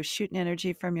 got you. Shooting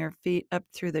energy from your feet up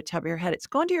through the top of your head. It's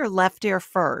going to your left ear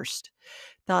first.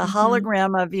 The Mm-hmm.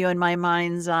 hologram of you in my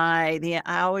mind's eye,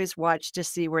 I always watch to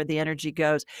see where the energy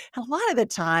goes. And a lot of the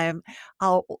time,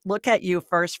 I'll look at you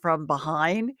first from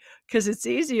behind because it's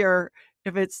easier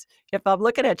if I'm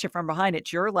looking at you from behind,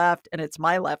 it's your left and it's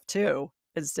my left too,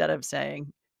 instead of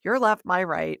saying your left, my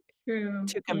right.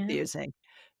 True. Too Yeah. confusing.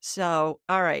 So,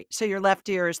 all right. So your left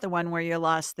ear is the one where you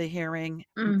lost the hearing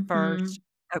Mm-hmm. first.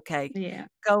 Okay. Yeah.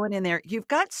 Going in there. You've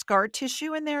got scar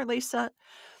tissue in there, Lisa.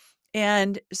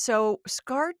 And so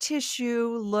scar tissue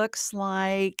looks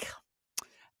like,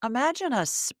 imagine a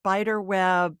spider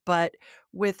web, but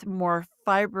with more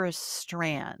fibrous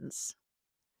strands.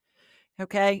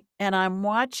 Okay. And I'm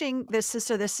watching this is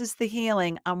the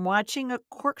healing. I'm watching a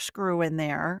corkscrew in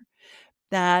there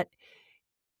that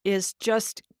is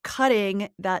just cutting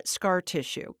that scar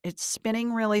tissue. It's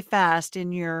spinning really fast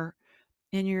in your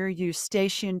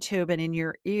eustachian tube and in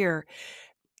your ear.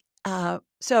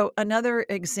 So another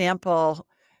example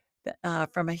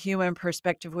from a human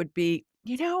perspective would be,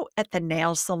 at the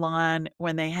nail salon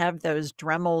when they have those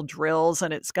Dremel drills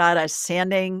and it's got a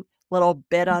sanding little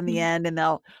bit on the Mm-hmm. end and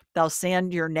they'll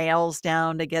sand your nails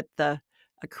down to get the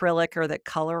acrylic or the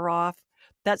color off.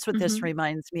 That's what this Mm-hmm.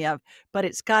 reminds me of, but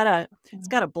it's got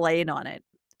a blade on it,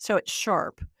 so it's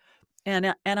sharp.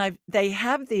 And they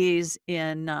have these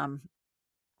in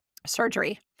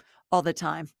surgery all the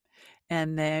time,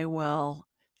 and they'll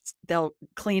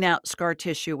clean out scar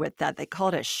tissue with that. They call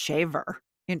it a shaver,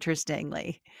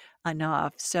 interestingly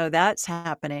enough. So that's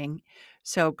happening.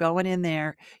 So going in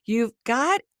there, you've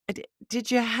got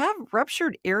did you have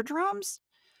ruptured eardrums?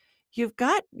 You've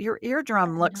got your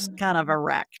eardrum looks kind of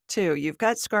erect too. You've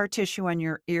got scar tissue on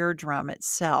your eardrum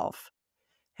itself.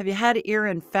 Have you had ear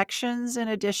infections in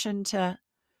addition to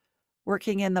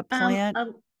working in the Um, plant?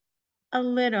 a, A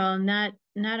little, not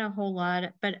a whole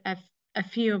lot, but a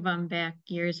few of them back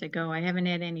years ago. I haven't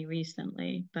had any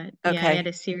recently, but yeah, I had Okay.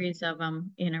 a series of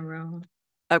them in a row.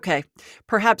 Okay.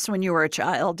 Perhaps when you were a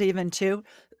child even too?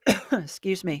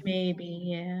 Excuse me. Maybe,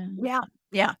 yeah. Yeah.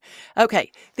 Yeah.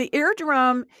 Okay. The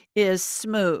eardrum is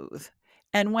smooth.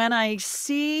 And when I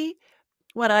see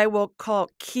what I will call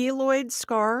keloid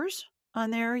scars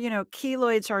on there,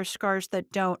 keloids are scars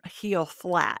that don't heal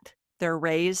flat. They're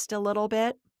raised a little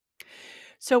bit.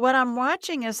 So what I'm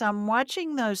watching is I'm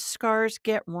watching those scars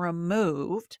get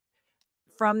removed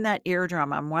from that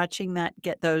eardrum. I'm watching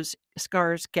those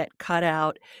scars get cut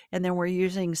out, and then we're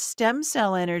using stem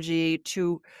cell energy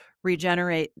to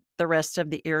regenerate the rest of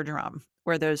the eardrum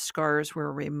where those scars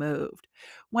were removed.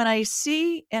 When I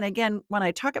see, and again, when I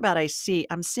talk about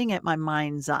I'm seeing it in my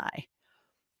mind's eye.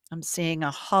 I'm seeing a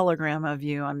hologram of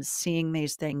you. I'm seeing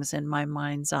these things in my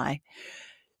mind's eye.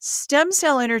 Stem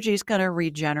cell energy is going to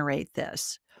regenerate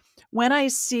this. When I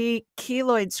see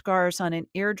keloid scars on an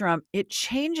eardrum, it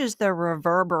changes the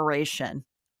reverberation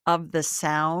of the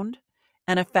sound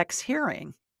and affects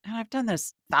hearing. And I've done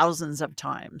this thousands of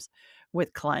times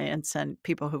with clients and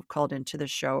people who've called into the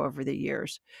show over the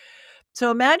years.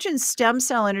 So imagine stem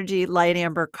cell energy, light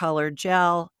amber colored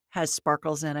gel, has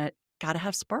sparkles in it. Got to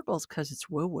have sparkles because it's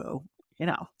woo woo.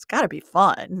 It's got to be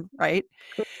fun, right?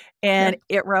 And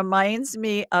it reminds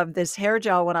me of this hair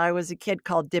gel when I was a kid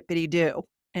called Dippity Doo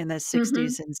in the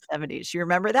 60s and 70s. You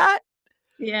remember that?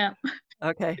 Yeah.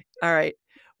 Okay. All right.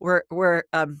 We're we're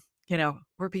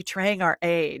betraying our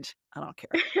age. I don't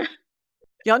care.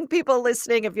 Young people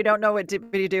listening, if you don't know what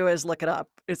Dippity Doo is, look it up.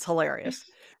 It's hilarious.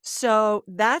 So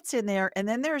that's in there. And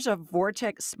then there's a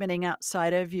vortex spinning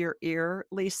outside of your ear,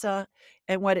 Lisa.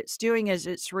 And what it's doing is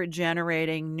it's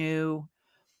regenerating new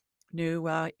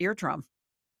eardrum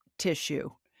tissue.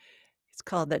 It's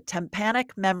called the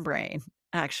tympanic membrane,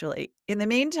 actually. In the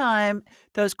meantime,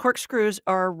 those corkscrews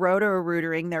are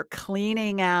roto-rootering. They're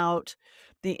cleaning out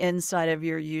the inside of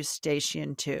your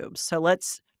eustachian tubes. So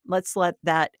let's let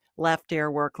that left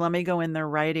ear work. Let me go in the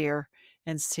right ear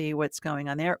and see what's going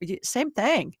on there. Same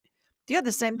thing. You have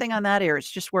the same thing on that ear. It's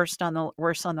just worse on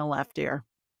the left ear.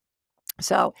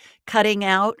 So cutting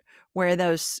out where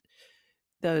those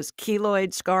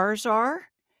keloid scars are,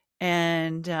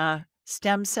 and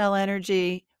stem cell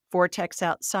energy, vortex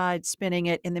outside, spinning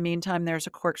it. In the meantime, there's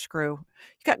a corkscrew.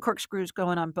 You got corkscrews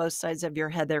going on both sides of your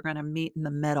head. They're going to meet in the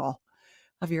middle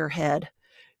of your head.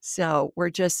 So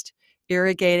we're just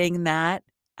irrigating that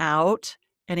out,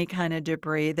 any kind of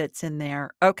debris that's in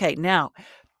there. Okay, now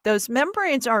those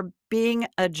membranes are being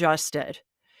adjusted.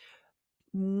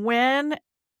 When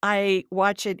I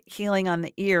watch it healing on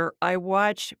the ear, I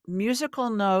watch musical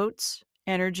notes,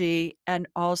 energy, and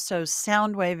also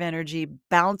sound wave energy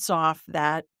bounce off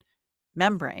that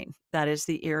membrane. That is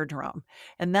the eardrum.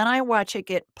 And then I watch it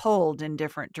get pulled in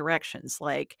different directions,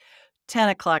 like 10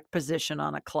 o'clock position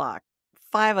on a clock,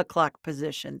 5 o'clock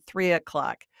position, 3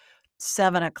 o'clock,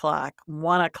 7 o'clock,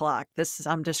 1 o'clock.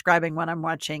 I'm describing what I'm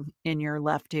watching in your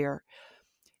left ear.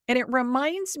 And it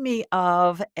reminds me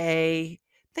of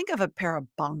think of a pair of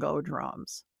bongo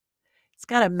drums. It's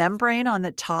got a membrane on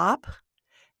the top,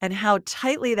 and how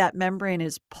tightly that membrane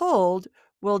is pulled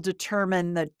will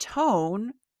determine the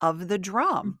tone of the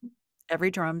drum.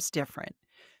 Every drum's different.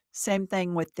 Same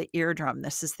thing with the eardrum.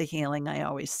 This is the healing I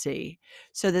always see.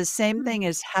 So the same thing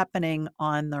is happening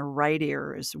on the right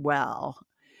ear as well.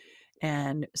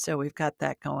 And so we've got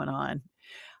that going on.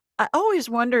 I always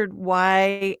wondered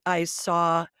why I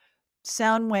saw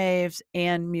sound waves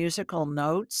and musical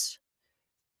notes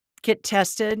get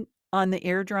tested on the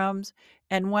eardrums.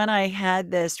 And when I had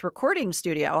this recording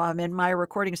studio, I'm in my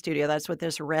recording studio. That's what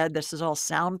this is all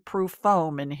soundproof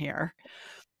foam in here.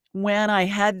 When I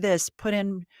had this put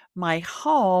in my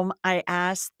home, I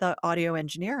asked the audio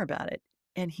engineer about it.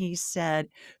 And he said,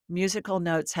 musical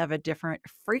notes have a different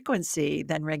frequency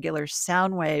than regular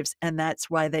sound waves. And that's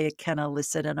why they can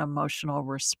elicit an emotional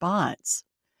response.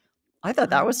 I thought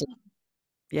that was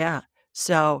yeah.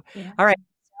 So, Yeah. all right,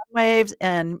 sound waves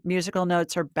and musical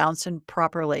notes are bouncing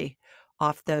properly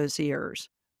off those ears,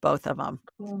 both of them.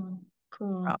 Cool.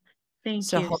 Thank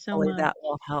So you so hopefully much. that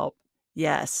will help.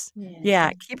 Yes. Yeah.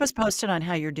 Yeah, keep us posted on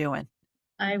how you're doing.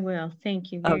 I will.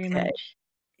 Thank you very Okay, much.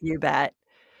 you bet.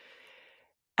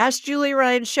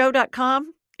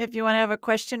 AskJulieRyanShow.com if you wanna have a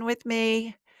question with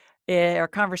me, or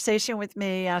conversation with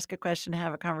me, ask a question,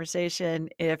 have a conversation.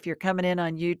 If you're coming in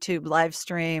on YouTube live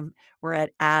stream, we're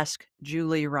at Ask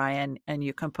Julie Ryan, and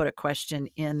you can put a question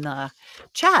in the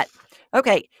chat.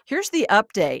 Okay, here's the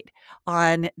update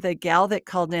on the gal that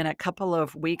called in a couple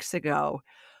of weeks ago.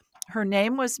 Her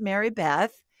name was Mary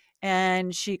Beth,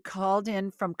 and she called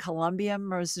in from Columbia,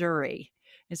 Missouri.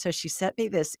 And so she sent me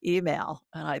this email,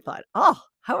 and I thought, oh,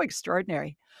 how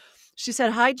extraordinary. She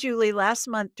said, "Hi, Julie. Last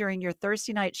month during your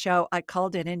Thursday night show, I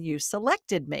called in and you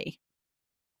selected me.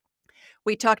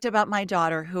 We talked about my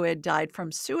daughter who had died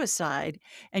from suicide,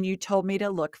 and you told me to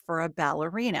look for a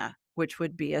ballerina, which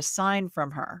would be a sign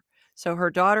from her. So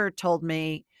her daughter told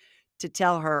me to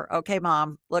tell her, okay,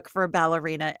 mom, look for a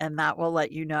ballerina, and that will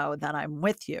let you know that I'm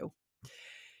with you."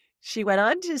 She went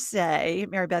on to say,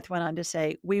 Mary Beth went on to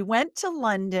say, "We went to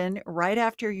London right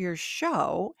after your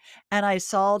show, and I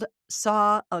saw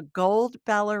a gold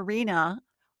ballerina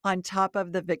on top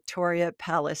of the Victoria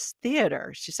Palace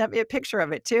Theater." She sent me a picture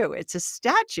of it too. It's a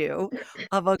statue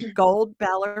of a gold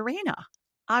ballerina.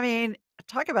 I mean,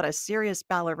 talk about a serious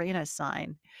ballerina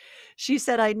sign. She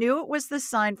said, "I knew it was the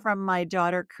sign from my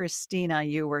daughter Christina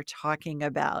you were talking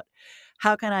about.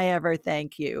 How can I ever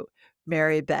thank you,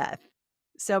 Mary Beth?"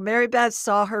 So Mary Beth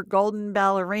saw her golden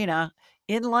ballerina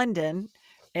in London,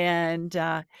 and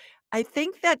I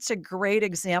think that's a great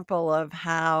example of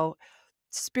how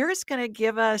Spirit's going to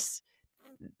give us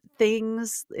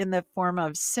things in the form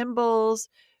of symbols,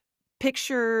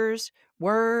 pictures,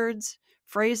 words,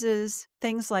 phrases,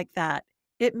 things like that.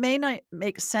 It may not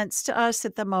make sense to us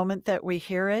at the moment that we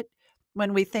hear it.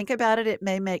 When we think about it, it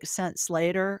may make sense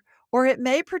later, or it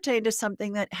may pertain to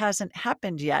something that hasn't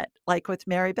happened yet, like with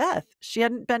Mary Beth. She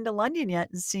hadn't been to London yet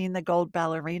and seen the gold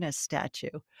ballerina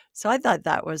statue. So I thought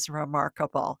that was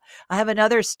remarkable. I have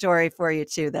another story for you,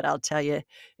 too, that I'll tell you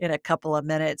in a couple of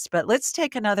minutes. But let's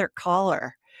take another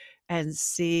caller and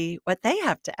see what they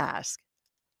have to ask.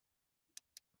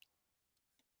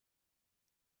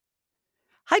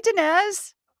 Hi,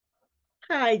 Dinez.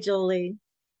 Hi, Julie.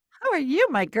 How are you,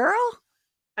 my girl?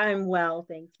 I'm well,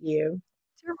 thank you.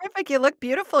 Terrific. You look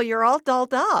beautiful. You're all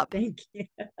dolled up. Thank you.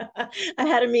 I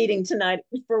had a meeting tonight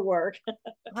for work.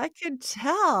 I can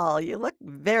tell. You look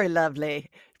very lovely.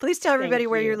 Please tell everybody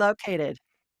Thank where you're you. located.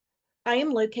 I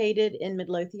am located in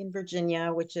Midlothian,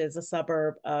 Virginia, which is a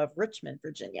suburb of Richmond,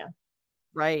 Virginia.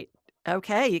 Right.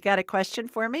 Okay. You got a question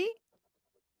for me?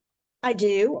 I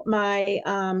do. My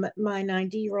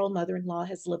 90-year-old mother-in-law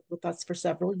has lived with us for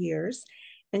several years,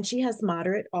 and she has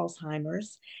moderate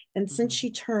Alzheimer's. And since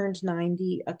she turned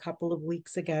 90 a couple of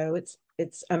weeks ago,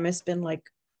 it's almost been like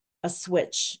a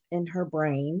switch in her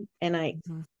brain.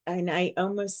 Mhm. And I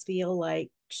almost feel like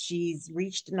she's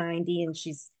reached 90 and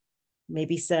she's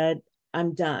maybe said,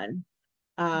 I'm done.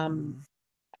 Um,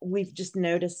 Mhm. we've just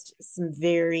noticed some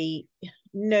very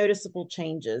noticeable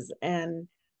changes, and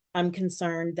I'm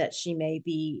concerned that she may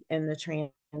be in the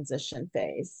transition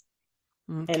phase.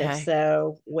 And if Okay.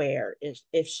 so, where,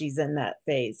 if she's in that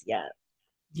phase yet?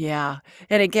 Yeah.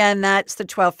 And again, that's the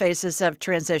 12 phases of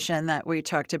transition that we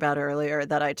talked about earlier,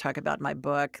 that I talk about in my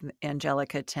book,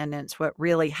 Angelic Attendants, what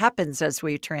really happens as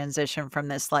we transition from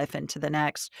this life into the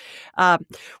next.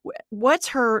 What's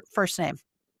her first name?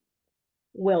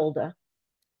 Wilda.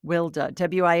 Wilda,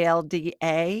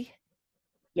 Wilda.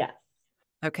 Yes.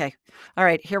 Okay. All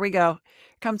right, here we go. Here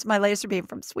comes my laser beam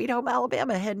from Sweet Home,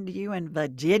 Alabama, heading to you in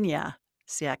Virginia.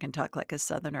 See, I can talk like a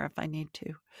Southerner if I need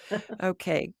to.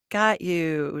 Okay, got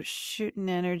you. Shooting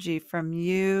energy from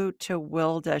you to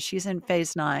Wilda. She's in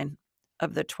phase 9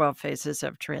 of the 12 phases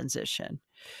of transition.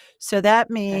 So that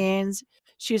Okay. means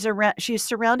she's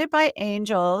surrounded by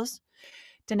angels.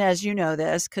 Dinez, you know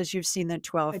this because you've seen the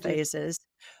 12 I do. phases.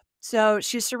 So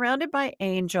she's surrounded by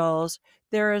angels.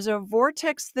 There is a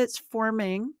vortex that's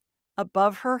forming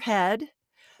above her head,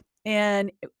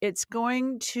 and it's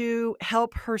going to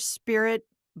help her spirit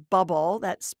bubble,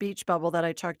 that speech bubble that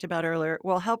I talked about earlier. It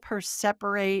will help her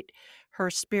separate her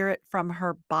spirit from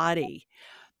her body.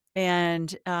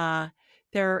 And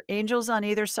there are angels on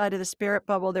either side of the spirit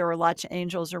bubble. There were lots of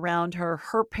angels around her.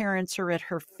 Her parents are at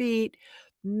her feet.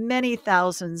 Many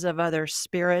thousands of other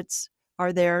spirits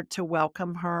are there to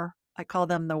welcome her. I call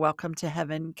them the Welcome to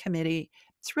Heaven Committee.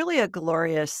 It's really a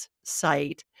glorious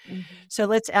sight. Mm-hmm. So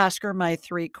let's ask her my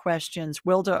 3 questions.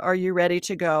 Wilda, are you ready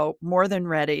to go? More than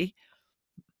ready.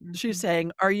 She's Mm-hmm.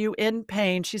 saying, are you in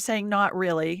pain? She's saying, not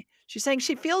really. She's saying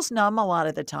she feels numb a lot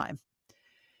of the time.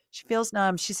 She feels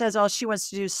numb. She says all she wants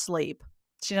to do is sleep.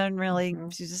 Mm-hmm.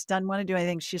 She just doesn't want to do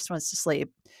anything. She just wants to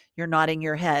sleep. You're nodding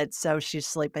your head, so she's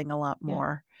sleeping a lot Yeah.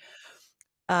 more.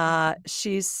 Mm-hmm.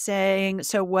 She's saying,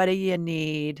 so what do you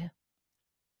need?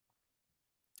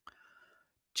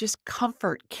 Just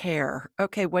comfort care.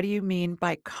 Okay, what do you mean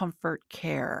by comfort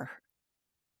care?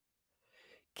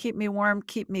 Keep me warm,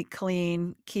 keep me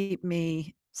clean, keep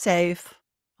me safe.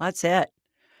 That's it.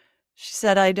 She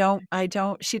said, I don't,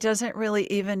 she doesn't really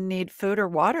even need food or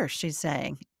water, she's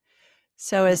saying.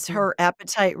 So is her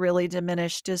appetite really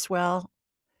diminished as well?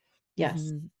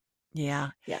 Yes.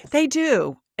 Yeah. Yes. They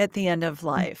do at the end of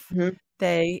life.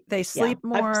 They sleep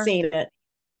I've more. seen it.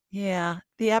 Yeah,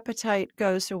 the appetite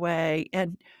goes away,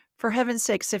 and for heaven's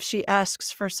sakes, if she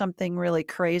asks for something really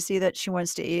crazy that she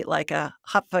wants to eat, like a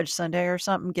hot fudge sundae or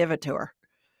something, give it to her,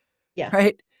 Yeah.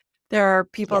 right? There are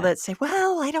people Yeah. that say,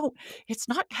 "Well, it's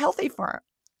not healthy for her."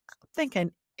 I'm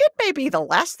thinking, "It may be the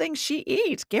last thing she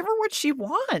eats. Give her what she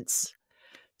wants."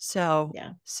 So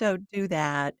Yeah. so do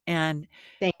that, and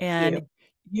Thank and, you.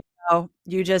 you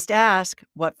you just ask,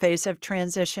 "What phase of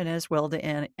transition is Wilda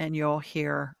in?" And you'll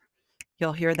hear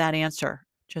that answer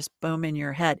just boom in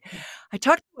your head. I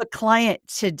talked to a client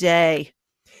today,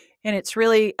 and it's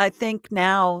really, I think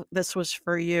now this was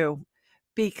for you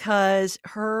because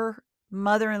her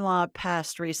mother-in-law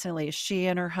passed recently. She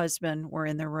and her husband were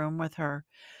in the room with her,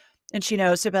 and she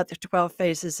knows about the 12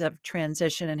 phases of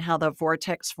transition and how the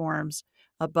vortex forms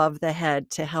above the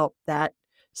head to help that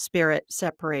spirit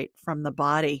separate from the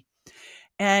body.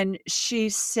 And she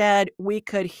said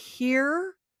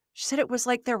she said it was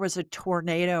like there was a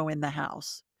tornado in the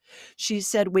house. She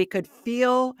said we could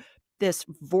feel this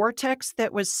vortex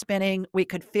that was spinning. We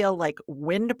could feel like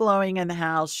wind blowing in the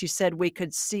house. She said we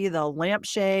could see the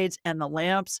lampshades and the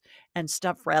lamps and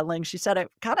stuff rattling. She said it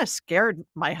kind of scared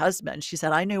my husband. She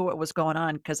said, I knew what was going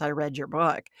on because I read your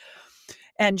book.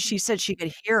 And she said she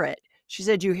could hear it. She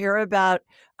said, you hear about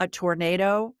a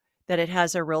tornado, that it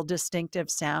has a real distinctive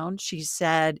sound. She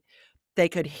said they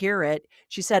could hear it.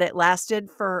 She said it lasted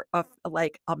for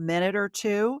like a minute or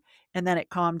two, and then it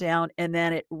calmed down, and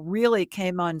then it really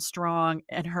came on strong,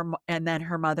 and then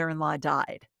her mother-in-law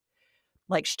died.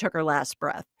 Like she took her last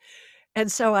breath.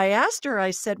 And so I asked her,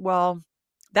 I said, "Well,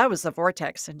 that was the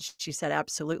vortex." And she said,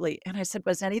 "Absolutely." And I said,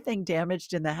 "Was anything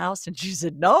damaged in the house?" And she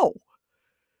said, "No."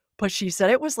 But she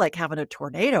said it was like having a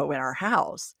tornado in our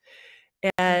house. Yeah.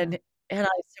 And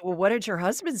I said, "Well, what did your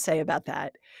husband say about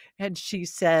that?" And she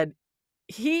said,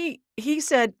 he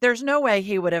said there's no way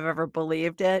he would have ever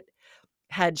believed it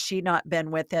had she not been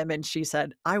with him, and she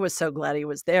said, "I was so glad he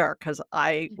was there because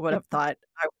I would have thought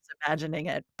I was imagining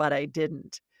it, but I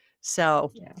didn't."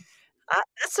 So, Yeah.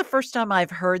 that's the first time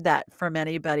I've heard that from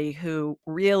anybody who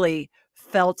really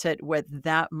felt it with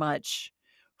that much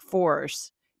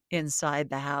force inside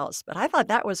the house, but I thought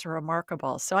that was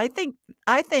remarkable. So I think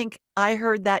I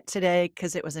heard that today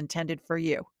because it was intended for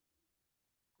you.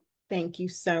 Thank you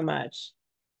so much.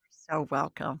 So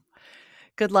welcome.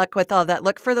 Good luck with all that.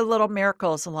 Look for the little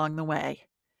miracles along the way,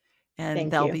 and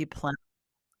Thank they'll you. be plenty.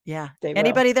 Yeah. They will.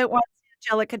 Anybody that wants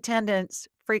angelic attendance,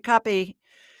 free copy,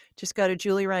 just go to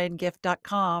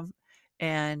julieryangift.com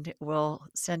and we'll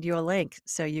send you a link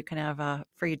so you can have a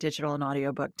free digital and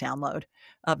audiobook download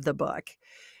of the book.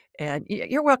 And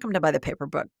you're welcome to buy the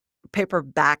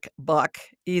paperback book.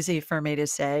 Easy for me to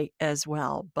say as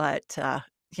well, but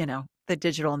the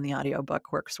digital and the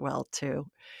audiobook works well too.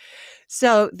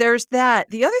 So there's that.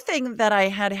 The other thing that I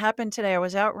had happen today, I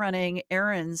was out running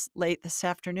errands late this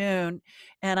afternoon,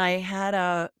 and I had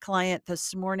a client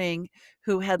this morning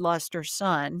who had lost her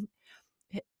son,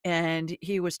 and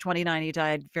he was 29. He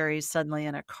died very suddenly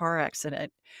in a car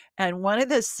accident. And one of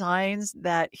the signs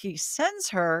that he sends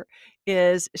her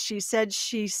is she said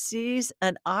she sees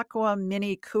an Aqua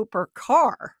Mini Cooper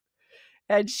car.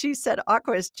 And she said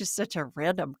aqua is just such a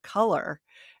random color.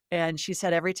 And she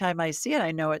said, every time I see it,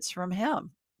 I know it's from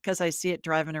him because I see it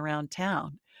driving around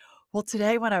town. Well,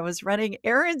 today when I was running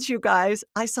errands, you guys,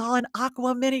 I saw an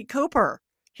Aqua Mini Cooper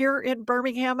here in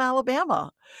Birmingham,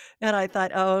 Alabama. And I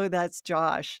thought, oh, that's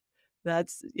Josh.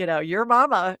 That's, your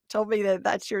mama told me that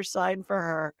that's your sign for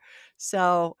her.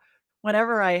 So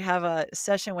whenever I have a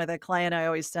session with a client, I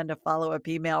always send a follow-up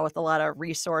email with a lot of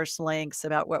resource links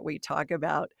about what we talk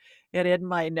about. And in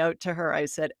my note to her, I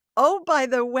said, oh, by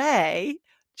the way,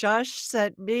 Josh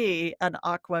sent me an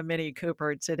Aqua Mini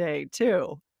Cooper today,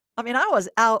 too. I mean, I was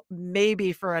out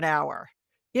maybe for an hour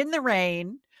in the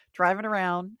rain, driving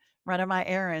around, running my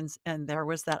errands, and there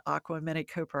was that Aqua Mini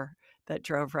Cooper that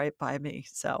drove right by me.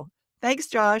 So thanks,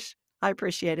 Josh. I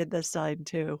appreciated this sign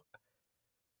too.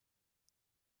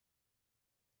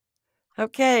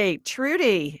 Okay,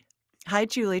 Trudy. Hi,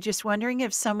 Julie. Just wondering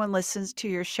if someone listens to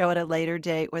your show at a later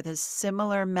date with a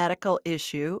similar medical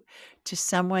issue to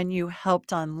someone you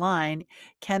helped online,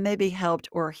 can they be helped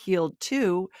or healed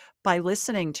too by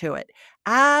listening to it?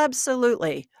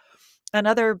 Absolutely.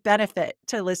 Another benefit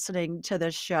to listening to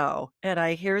the show. And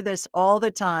I hear this all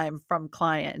the time from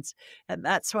clients. And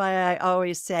that's why I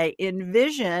always say,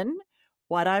 envision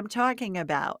what I'm talking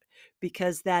about,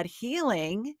 because that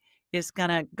healing is going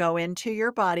to go into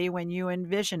your body when you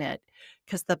envision it,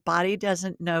 because the body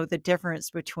doesn't know the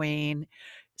difference between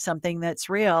something that's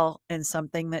real and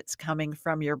something that's coming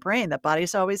from your brain. The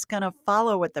body's always going to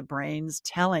follow what the brain's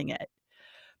telling it.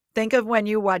 Think of when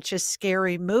you watch a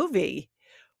scary movie.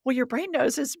 Well, your brain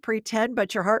knows it's pretend,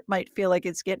 but your heart might feel like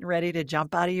it's getting ready to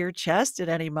jump out of your chest at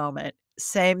any moment.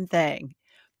 Same thing.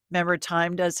 Remember,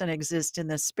 time doesn't exist in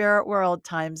the spirit world.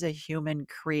 Time's a human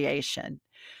creation.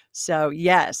 So,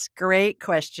 yes, great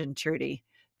question, Trudy.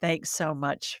 Thanks so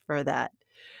much for that.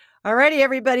 All righty,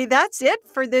 everybody, that's it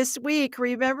for this week.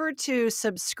 Remember to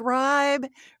subscribe.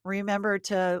 Remember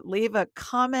to leave a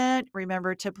comment.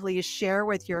 Remember to please share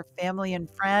with your family and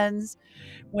friends.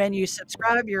 When you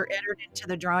subscribe, you're entered into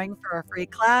the drawing for a free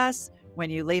class. When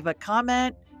you leave a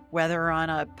comment, whether on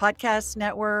a podcast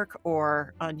network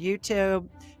or on YouTube,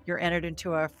 you're entered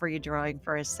into a free drawing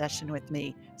for a session with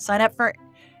me. Sign up for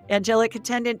Angelic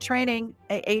Attendant Training,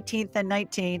 18th and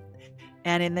 19th.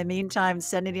 And in the meantime,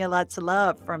 sending you lots of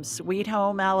love from Sweet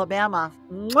Home, Alabama.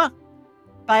 Mwah!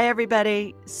 Bye,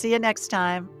 everybody. See you next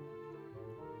time.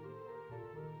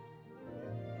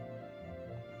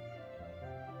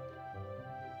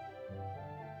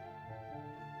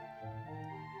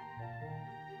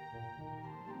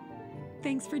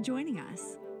 Thanks for joining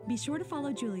us. Be sure to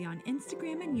follow Julie on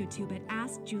Instagram and YouTube at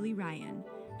Ask Julie Ryan,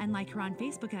 and like her on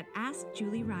Facebook at Ask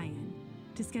Julie Ryan.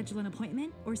 To schedule an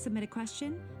appointment or submit a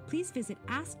question, please visit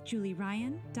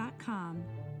AskJulieRyan.com.